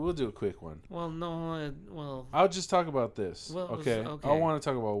 We'll do a quick one. Well, no, I'll just talk about this. Well, okay? okay. I want to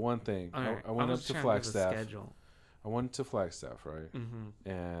talk about one thing. All right. I went I up was to trying Flagstaff. give a schedule. I went to Flagstaff, right? Mm-hmm.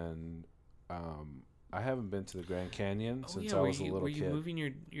 And I haven't been to the Grand Canyon since I were was a little Were you kid. moving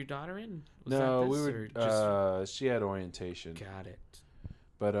your daughter in? Was No, that we this, were. or just... She had orientation. Got it.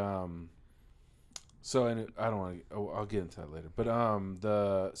 But so and I don't want to. I'll get into that later. But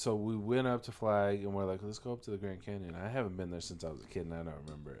so we went up to Flag and we're like, let's go up to the Grand Canyon. I haven't been there since I was a kid, and I don't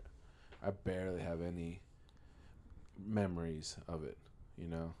remember it. I barely have any memories of it, you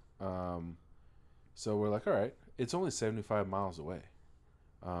know. So we're like, all right, it's only 75 miles away.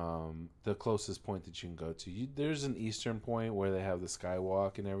 The closest point that you can go to. There's an eastern point where they have the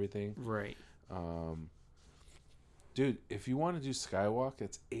skywalk and everything. Right. Dude, if you want to do skywalk,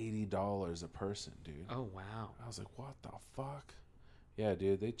 it's $80 a person, dude. Oh, wow. I was like, what the fuck? Yeah,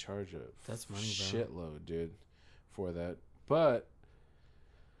 dude, they charge That's money, shitload, dude, for that. But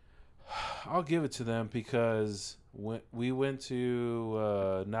I'll give it to them because when we went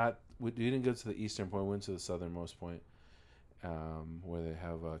to we didn't go to the eastern point. We went to the southernmost point, where they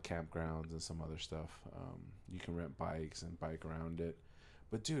have campgrounds and some other stuff. You can rent bikes and bike around it.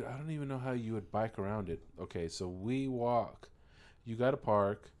 But, dude, I don't even know how you would bike around it. Okay, so we walk. You got to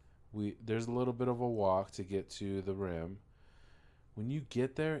park. There's a little bit of a walk to get to the rim. When you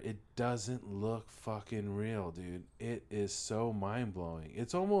get there, it doesn't look fucking real, dude. It is so mind-blowing.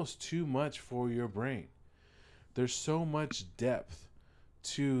 It's almost too much for your brain. There's so much depth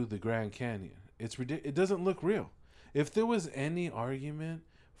to the Grand Canyon. It's ridiculous. It doesn't look real. If there was any argument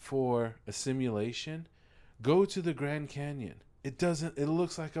for a simulation, go to the Grand Canyon. It doesn't. It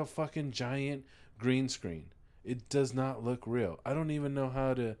looks like a fucking giant green screen. It does not look real. I don't even know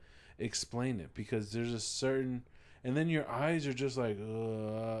how to explain it because there's a certain, and then your eyes are just like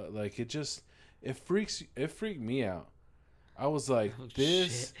it freaked me out. I was like,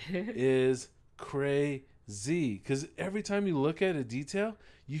 this is crazy because every time you look at a detail,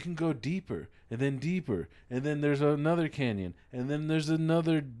 you can go deeper and then there's another canyon and then there's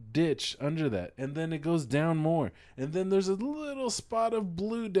another ditch under that and then it goes down more and then there's a little spot of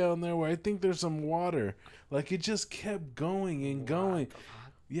blue down there where I think there's some water. Like, it just kept going and going.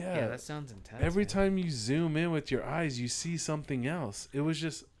 Yeah, that sounds intense. Every time you zoom in with your eyes, you see something else. It was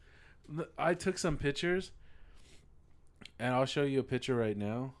just, I took some pictures and I'll show you a picture right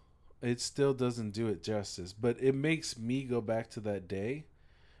now. It still doesn't do it justice, but it makes me go back to that day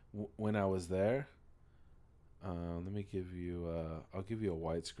when I was there. Let me give you, I'll give you a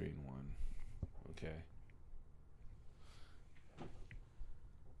widescreen one. Okay.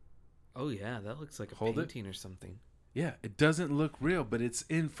 Oh, yeah, that looks like a Hold it. painting or something. Yeah, it doesn't look real, but it's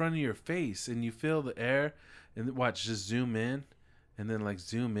in front of your face and you feel the air. And watch, just zoom in and then like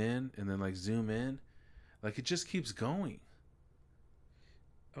zoom in and then like zoom in. Like, it just keeps going.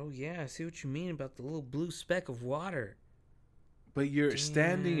 Oh, yeah, I see what you mean about the little blue speck of water. But you're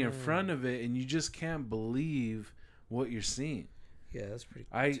standing in front of it and you just can't believe what you're seeing. Yeah, that's pretty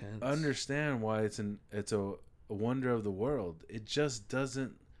intense. intense. I understand why it's a wonder of the world. It just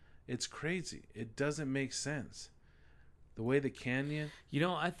doesn't. It's crazy. It doesn't make sense. The way the canyon. You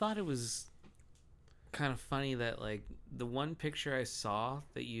know, I thought it was kind of funny that, like, the one picture I saw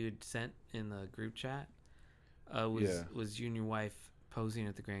that you had sent in the group chat was you and your wife posing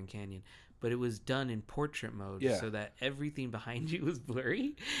at the Grand Canyon, but it was done in portrait mode so that everything behind you was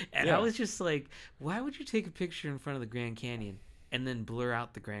blurry. And I was just like, why would you take a picture in front of the Grand Canyon and then blur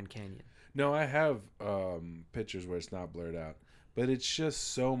out the Grand Canyon? No, I have pictures where it's not blurred out, but it's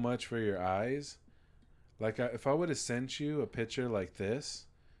just so much for your eyes. Like, if I would have sent you a picture like this,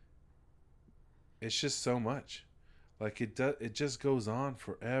 it's just so much. Like it just goes on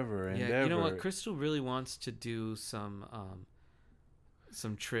forever and ever. You know what? Crystal really wants to do some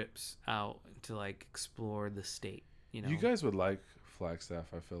trips out to like explore the state. You know, you guys would like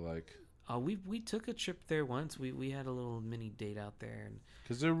Flagstaff. I feel like. We took a trip there once. We had a little mini date out there, and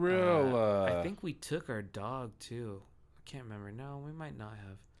because they're real. I think we took our dog too. I can't remember. No, we might not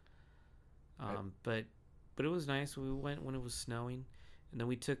have. But it was nice. We went when it was snowing, and then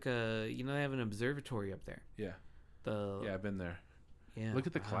we took they have an observatory up there. Yeah. I've been there. Yeah. Look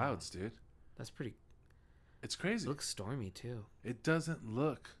at the clouds, dude. That's pretty. It's crazy. It looks stormy too. It doesn't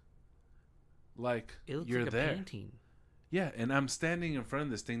look like you're like a there. Painting. Yeah, and I'm standing in front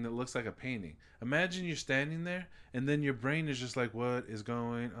of this thing that looks like a painting. Imagine you're standing there, and then your brain is just like, "What is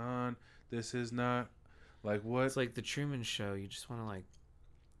going on? This is not like what." It's like the Truman Show. You just want to like.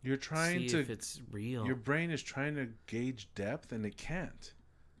 You're trying see to. If it's real. Your brain is trying to gauge depth, and it can't,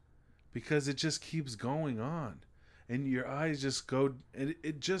 because it just keeps going on, and your eyes just go, and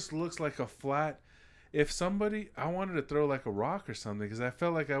it just looks like a flat. If I wanted to throw like a rock or something, because I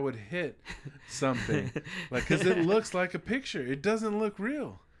felt like I would hit something, like because it looks like a picture. It doesn't look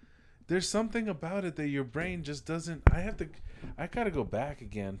real. There's something about it that your brain just doesn't. I gotta go back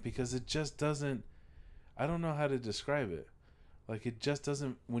again because it just doesn't. I don't know how to describe it. Like it just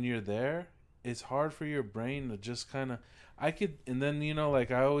doesn't. When you're there, it's hard for your brain to just kind of. And then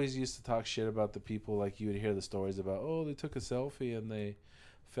like I always used to talk shit about the people. Like you would hear the stories about, oh, they took a selfie and they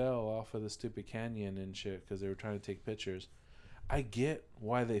fell off of the stupid canyon and shit because they were trying to take pictures. I get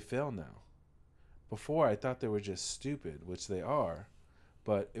why they fell now. Before I thought they were just stupid, which they are,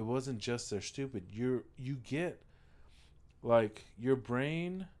 but it wasn't just they're stupid. You get like your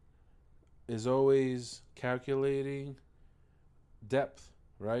brain is always calculating depth,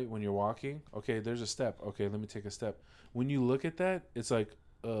 right? When you're walking, okay, there's a step. Okay, let me take a step. When you look at that, it's like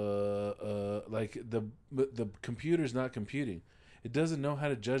like the computer's not computing. It doesn't know how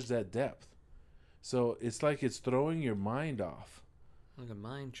to judge that depth. So it's like it's throwing your mind off. Like a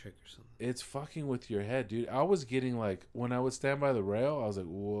mind trick or something. It's fucking with your head, dude. I was getting like, when I would stand by the rail, I was like,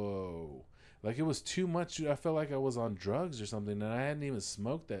 whoa. Like it was too much, dude. I felt like I was on drugs or something, and I hadn't even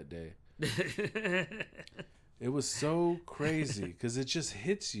smoked that day. It was so crazy because it just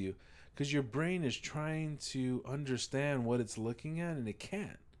hits you because your brain is trying to understand what it's looking at, and it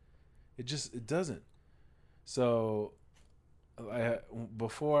can't. It doesn't. So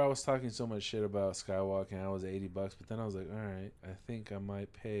before I was talking so much shit about skywalking, I was $80, but then I was like, all right, I think I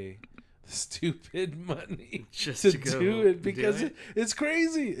might pay the stupid money just to go do it because do it? It's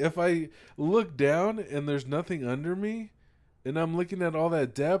crazy. If I look down and there's nothing under me and I'm looking at all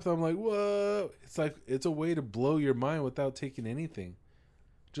that depth, I'm like, whoa. It's like, it's a way to blow your mind without taking anything.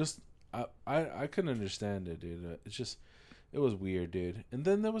 Just, I couldn't understand it, dude. It's just, it was weird, dude. And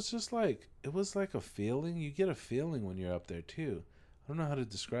then there was just like, it was like a feeling. You get a feeling when you're up there too. I don't know how to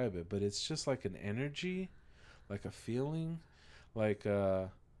describe it, but it's just like an energy, like a feeling, like I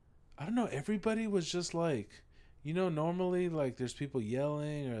don't know. Everybody was just like, normally like there's people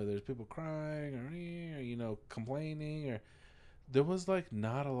yelling or there's people crying or complaining, or there was like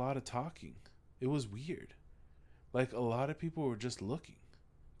not a lot of talking. It was weird. Like a lot of people were just looking.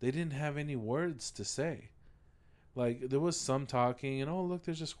 They didn't have any words to say. Like, there was some talking, and, oh, look,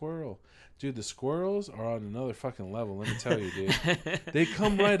 there's a squirrel. Dude, the squirrels are on another fucking level, let me tell you, dude. They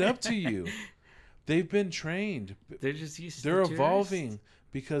come right up to you. They've been trained. They're just used They're to evolving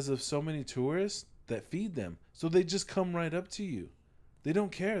because of so many tourists that feed them. So they just come right up to you. They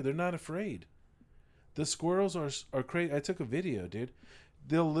don't care. They're not afraid. The squirrels are crazy. I took a video, dude.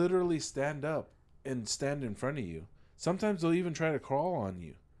 They'll literally stand up and stand in front of you. Sometimes they'll even try to crawl on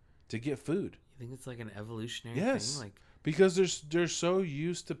you to get food. You think it's like an evolutionary Yes, thing? Like, because they're so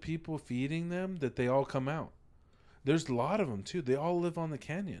used to people feeding them that they all come out. There's a lot of them too. They all live on the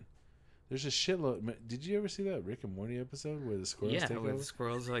canyon. There's a shitload. Did you ever see that Rick and Morty episode where the squirrels take over? Yeah, the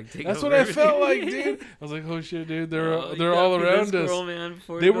squirrels like take That's over what I everything. felt like, dude. I was like, oh shit, dude, they're all around us. Squirrel, man,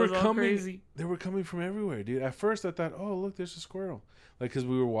 They were coming. coming. They were coming from everywhere, dude. At first, I thought, oh look, there's a squirrel, like because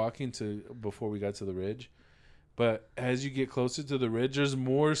we were walking before we got to the ridge. But as you get closer to the ridge, there's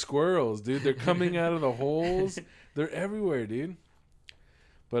more squirrels, dude. They're coming out of the holes. They're everywhere, dude.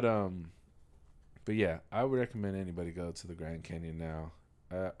 But yeah, I would recommend anybody go to the Grand Canyon now.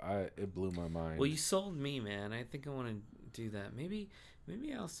 It blew my mind. Well, you sold me, man. I think I want to do that. Maybe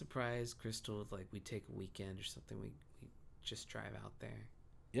I'll surprise Crystal with like we take a weekend or something. We just drive out there.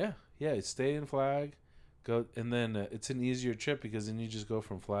 Yeah. Stay in Flag, go, and then it's an easier trip because then you just go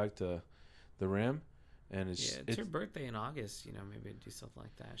from Flag to the Rim. And it's her birthday in August. Maybe I'd do something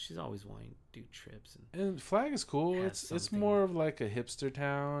like that. She's always wanting to do trips. And Flag is cool. It's more of like a hipster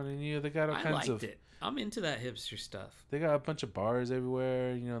town, and they got all kinds of. It. I'm into that hipster stuff. They got a bunch of bars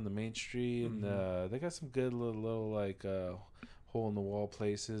everywhere, on the main street, and they got some good little like hole in the wall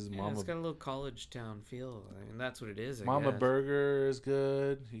places. Yeah, it's got a little college town feel, and that's what it is. Mama Burger is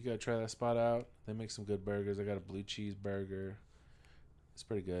good. You gotta try that spot out. They make some good burgers. I got a blue cheese burger. It's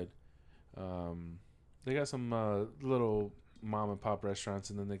pretty good. They got some little mom and pop restaurants,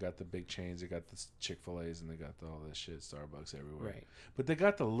 and then they got the big chains. They got the Chick-fil-A's, and they got all this shit, Starbucks everywhere. Right. But they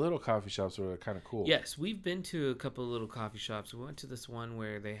got the little coffee shops where they're kind of cool. Yes, we've been to a couple of little coffee shops. We went to this one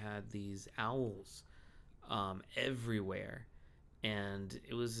where they had these owls everywhere, and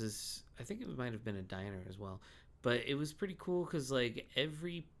it was this. I think it might have been a diner as well, but it was pretty cool because like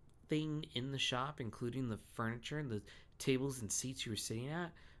everything in the shop, including the furniture and the tables and seats you were sitting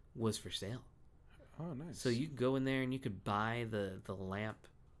at, was for sale. Oh, nice. So you could go in there and you could buy the lamp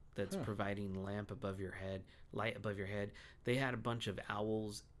that's providing light above your head. They had a bunch of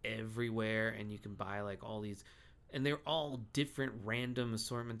owls everywhere, and you can buy like all these, and they're all different random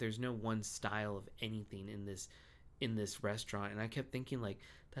assortment. There's no one style of anything in this restaurant. And I kept thinking like,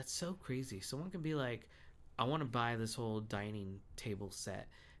 that's so crazy. Someone can be like, I want to buy this whole dining table set,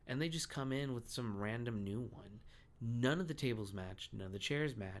 and they just come in with some random new one. None of the tables match, none of the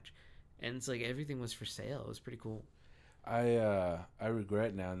chairs match. And it's like everything was for sale. It was pretty cool. I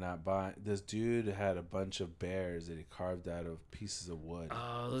regret now not buying. This dude had a bunch of bears that he carved out of pieces of wood.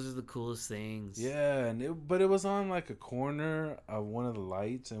 Oh, those are the coolest things. Yeah, but it was on like a corner of one of the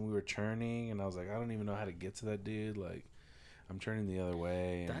lights, and we were turning, and I was like, I don't even know how to get to that dude. Like, I'm turning the other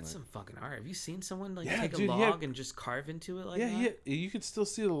way. And that's some fucking art. Have you seen someone take a log and just carve into it like that? Yeah, you could still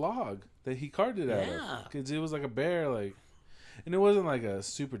see the log that he carved it out of. Because it was like a bear, like. And it wasn't like a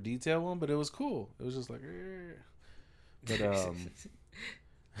super detailed one, but it was cool. It was just like, but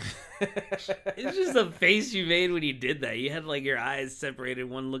it's just the face you made when you did that. You had like your eyes separated,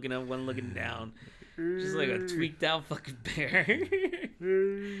 one looking up, one looking down, just like a tweaked out fucking bear.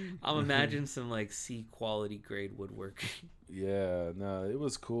 I'm imagining some like C quality grade woodwork. Yeah, no, it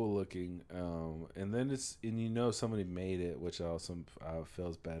was cool looking. And then somebody made it, which also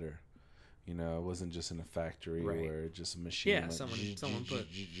feels better. It wasn't just in a factory where just a machine. Yeah, someone put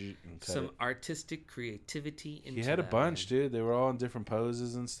some artistic creativity into it. He had a bunch, dude. They were all in different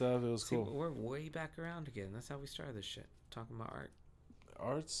poses and stuff. It was cool. We're way back around again. That's how we started this shit. Talking about art.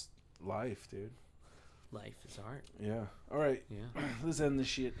 Art's life, dude. Life is art. Yeah. All right. Yeah. Let's end this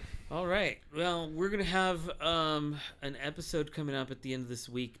shit. All right. Well, we're going to have an episode coming up at the end of this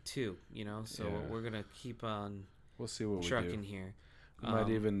week, too. So we're going to keep on we'll see what trucking we do. here. We might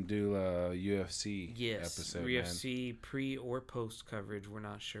even do a UFC episode. UFC pre or post coverage. We're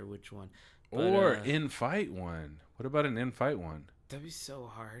not sure which one. But, or in-fight one. What about an in-fight one? That'd be so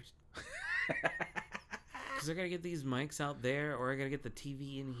hard. Because I got to get these mics out there, or I got to get the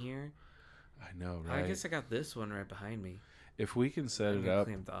TV in here. I know, right? I guess I got this one right behind me. If we can set it up,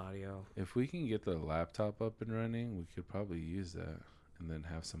 clamp the audio. If we can get the laptop up and running, we could probably use that and then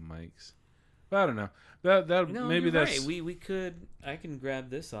have some mics. I don't know. Maybe that's right. We could. I can grab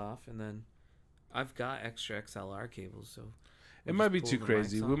this off, and then I've got extra XLR cables, so it might be too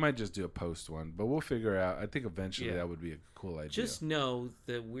crazy. We might just do a post one, but we'll figure out. I think eventually that would be a cool idea. Just know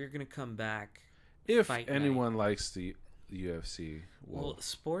that we're gonna come back if anyone likes the UFC. Well,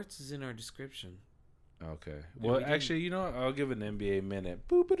 sports is in our description. Okay. Well, actually, I'll give an NBA minute.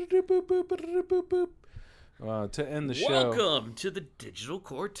 Boop boop boop boop boop boop boop boop. To end the show. Welcome to the Digital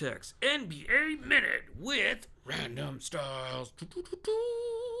Cortex NBA Minute with Random Styles.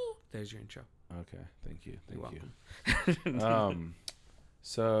 There's your intro. Okay, thank you. You're welcome.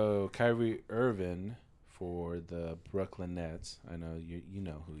 So Kyrie Irving for the Brooklyn Nets. I know you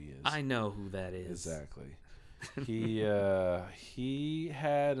know who he is. I know who that is. Exactly. He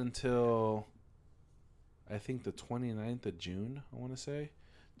had until I think the 29th of June, I want to say,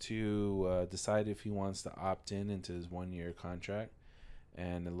 to decide if he wants to opt into his 1-year contract,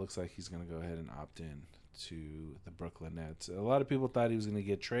 and it looks like he's going to go ahead and opt in to the Brooklyn Nets. A lot of people thought he was going to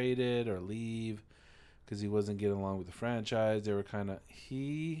get traded or leave because he wasn't getting along with the franchise.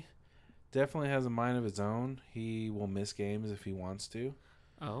 He definitely has a mind of his own. He will miss games if he wants to.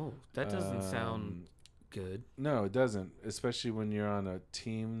 Oh, that doesn't sound good. No, it doesn't, especially when you're on a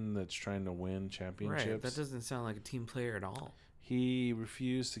team that's trying to win championships. Right, that doesn't sound like a team player at all. He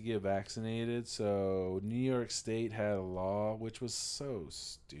refused to get vaccinated, so New York State had a law, which was so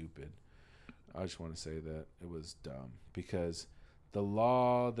stupid. I just want to say that it was dumb, because the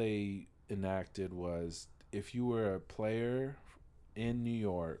law they enacted was if you were a player in New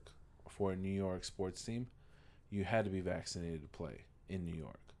York for a New York sports team, you had to be vaccinated to play in New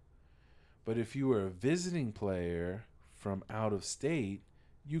York. But if you were a visiting player from out of state,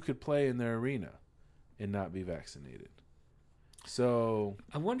 you could play in their arena and not be vaccinated. So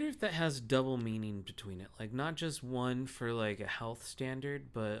I wonder if that has double meaning between it. Like, not just one for like a health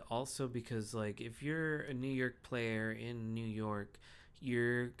standard, but also because like if you're a New York player in New York,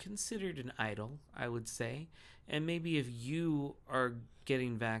 you're considered an idol, I would say. And maybe if you are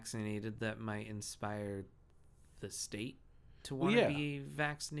getting vaccinated, that might inspire the state to want to be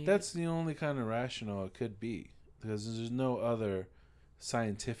vaccinated. That's the only kind of rationale it could be, because there's no other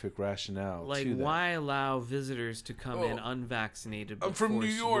scientific rationale like, to that. why allow visitors to come in unvaccinated but I'm from force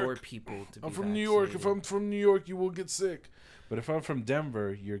New York. your people to be I'm from vaccinated? New York. If I'm from New York, you will get sick. But if I'm from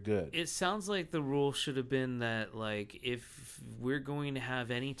Denver, you're good. It sounds like the rule should have been that, like, if we're going to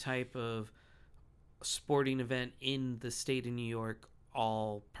have any type of sporting event in the state of New York,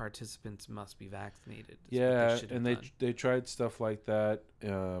 all participants must be vaccinated. Yeah, and they tried stuff like that.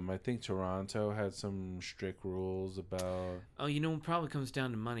 I think Toronto had some strict rules about... Oh, it probably comes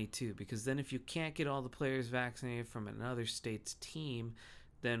down to money, too, because then if you can't get all the players vaccinated from another state's team,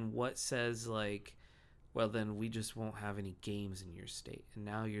 then what says, like, well, then we just won't have any games in your state. And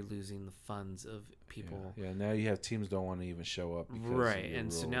now you're losing the funds of people. Yeah, now you have teams don't want to even show up. Because right, of your and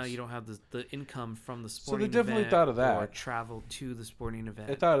rules. so now you don't have the income from the sporting event. So they definitely thought of that. Or travel to the sporting event.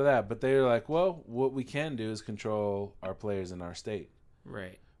 They thought of that, but they were like, well, what we can do is control our players in our state.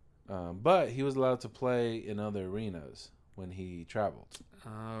 Right. But he was allowed to play in other arenas when he traveled.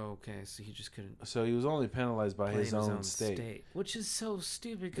 Oh, okay. So he just couldn't. So he was only penalized by his own state. Which is so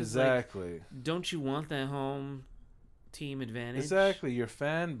stupid because, exactly. like, don't you want that home team advantage? Exactly. Your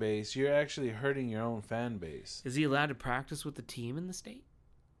fan base, you're actually hurting your own fan base. Is he allowed to practice with the team in the state?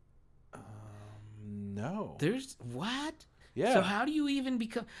 No. There's what? Yeah. So how do you even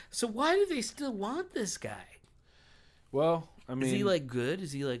become? So why do they still want this guy? Well, I mean, is he like good?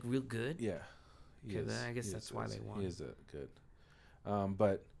 Is he like real good? Yeah. I guess that's why they want him. He is good.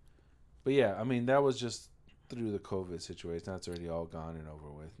 But yeah, I mean, that was just through the COVID situation. That's already all gone and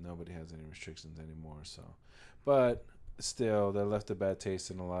over with. Nobody has any restrictions anymore. So, but still, that left a bad taste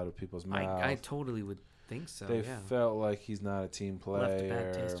in a lot of people's mouths. I totally would think so. They felt like he's not a team player. Left a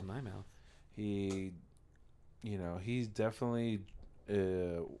bad taste in my mouth. He's definitely,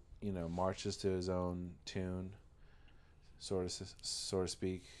 marches to his own tune, so to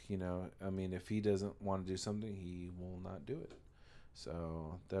speak. I mean, if he doesn't want to do something, he will not do it.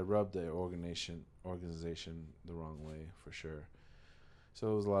 So that rubbed the organization the wrong way for sure. So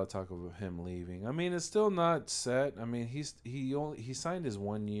there was a lot of talk of him leaving. I mean, it's still not set. I mean, he signed his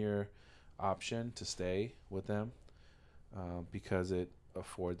 1-year option to stay with them because it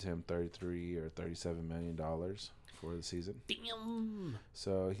affords him $33 or $37 million for the season. Damn.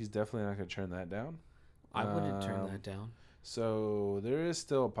 So he's definitely not going to turn that down. I wouldn't turn that down. So there is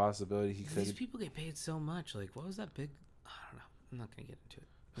still a possibility he could. These people get paid so much. Like, what was that big? I don't know. I'm not gonna get into it.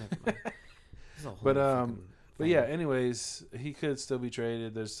 Never mind. But yeah. Anyways, he could still be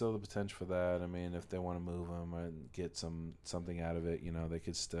traded. There's still the potential for that. I mean, if they want to move him and get something out of it, they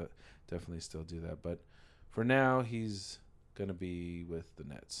could definitely still do that. But for now, he's gonna be with the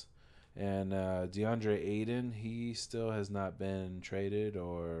Nets. And DeAndre Ayton, he still has not been traded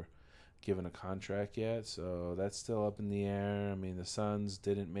or given a contract yet, so that's still up in the air. I mean, the Suns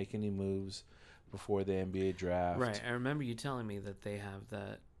didn't make any moves before the NBA draft. Right. I remember you telling me that they have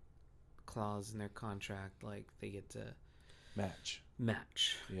that clause in their contract, like they get to match.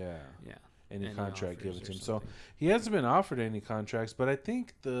 Yeah. Any contract given to him. So he hasn't been offered any contracts, but I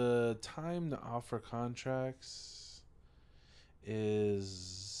think the time to offer contracts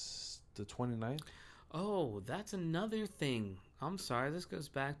is the 29th. Oh, that's another thing. I'm sorry. This goes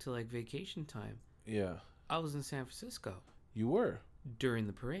back to like vacation time. Yeah. I was in San Francisco. You were? During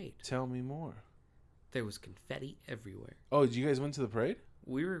the parade. Tell me more. There was confetti everywhere. Oh, you guys went to the parade?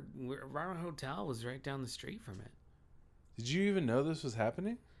 Our hotel was right down the street from it. Did you even know this was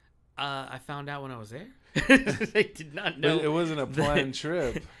happening? I found out when I was there. I did not know. But it wasn't a planned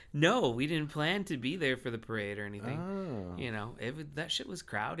trip. No, we didn't plan to be there for the parade or anything. Oh. That shit was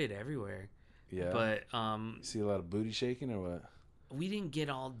crowded everywhere. Yeah. But you see a lot of booty shaking or what? We didn't get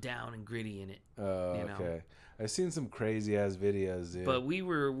all down and gritty in it. Oh, okay. I've seen some crazy ass videos, dude. But we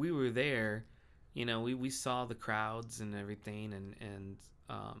were there. We saw the crowds and everything and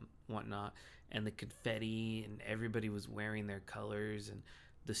whatnot, and the confetti, and everybody was wearing their colors, and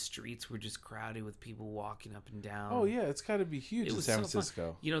the streets were just crowded with people walking up and down. Oh yeah, it's got to be huge in San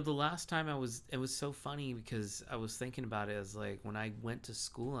Francisco. The last time it was so funny because I was thinking about it as like when I went to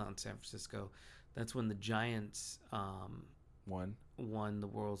school out in San Francisco, that's when the Giants won. won the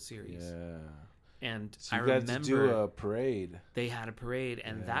World Series. Yeah. And So I you got remember to do a parade. they had a parade,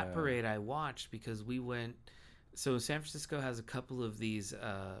 and that Yeah. parade I watched because we went. So San Francisco has a couple of these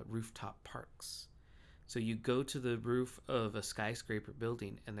rooftop parks. So you go to the roof of a skyscraper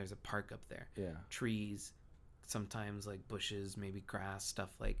building, and there's a park up there. Yeah. Trees, sometimes like bushes, maybe grass,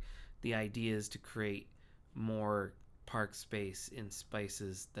 stuff like. The idea is to create more park space in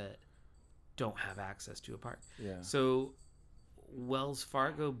spaces that don't have access to a park. Yeah. So Wells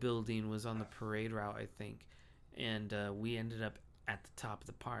Fargo building was on the parade route, I think, and we ended up at the top of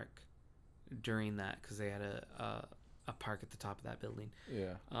the park during that because they had a park at the top of that building.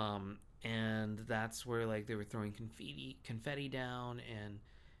 Yeah. And that's where like they were throwing confetti down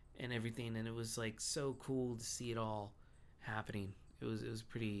and everything, and it was like so cool to see it all happening. It was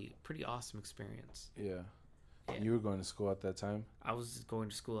pretty awesome experience. Yeah. Yeah. You were going to school at that time? I was going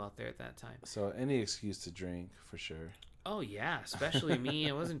to school out there at that time. So any excuse to drink, for sure. Oh yeah, especially me.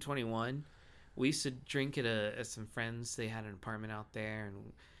 I wasn't 21. We used to drink at some friends. They had an apartment out there,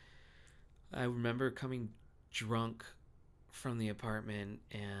 and I remember coming drunk from the apartment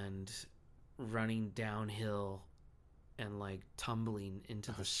and running downhill and like tumbling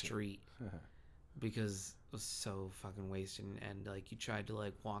into the street because I was so fucking wasted. And like you tried to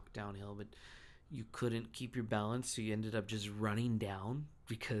like walk downhill, but you couldn't keep your balance, so you ended up just running down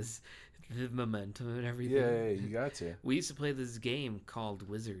because the momentum and everything. Yeah, you got to. We used to play this game called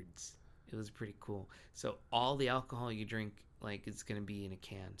Wizards. It was pretty cool. So all the alcohol you drink, like, it's going to be in a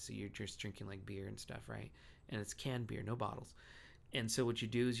can. So you're just drinking, like, beer and stuff, right? And it's canned beer, no bottles. And so what you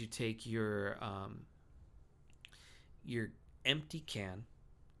do is you take your empty can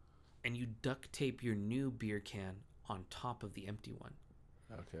and you duct tape your new beer can on top of the empty one.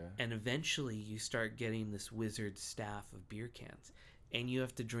 Okay. And eventually you start getting this wizard staff of beer cans. And you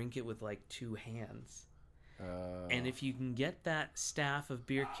have to drink it with, like, 2 hands. And if you can get that staff of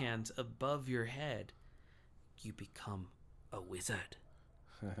beer cans above your head, you become a wizard.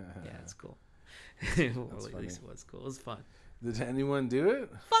 Yeah, it's cool. Well, at least it was cool. It was fun. Did anyone do it?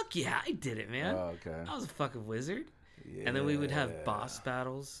 Fuck yeah, I did it, man. Oh, okay. I was a fucking wizard. Yeah. And then we would have boss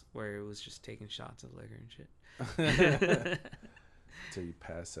battles where it was just taking shots of liquor and shit. Till you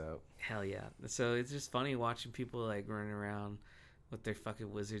pass out. Hell yeah. So it's just funny watching people like running around with their fucking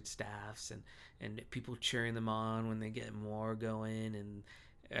wizard staffs and people cheering them on when they get more going, and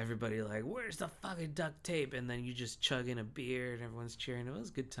everybody like, where's the fucking duct tape? And then you just chug in a beer and everyone's cheering. It was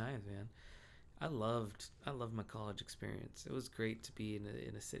good times, man. I loved my college experience. It was great to be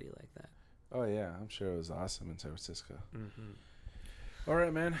in a city like that. Oh yeah, I'm sure it was awesome in San Francisco. Mm-hmm. All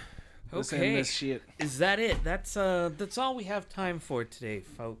right, man. Let's end Okay, this shit. is that it? That's all we have time for today,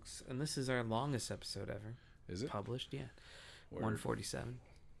 folks. And this is our longest episode ever. Is it Published? Yeah, Word. 147.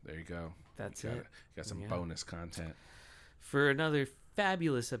 There you go. That's got it. Got some Yeah. bonus content. For another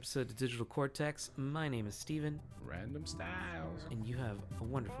fabulous episode of Digital Cortex, my name is Steven. Random styles. And you have a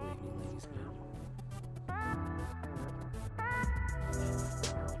wonderful evening, ladies and gentlemen.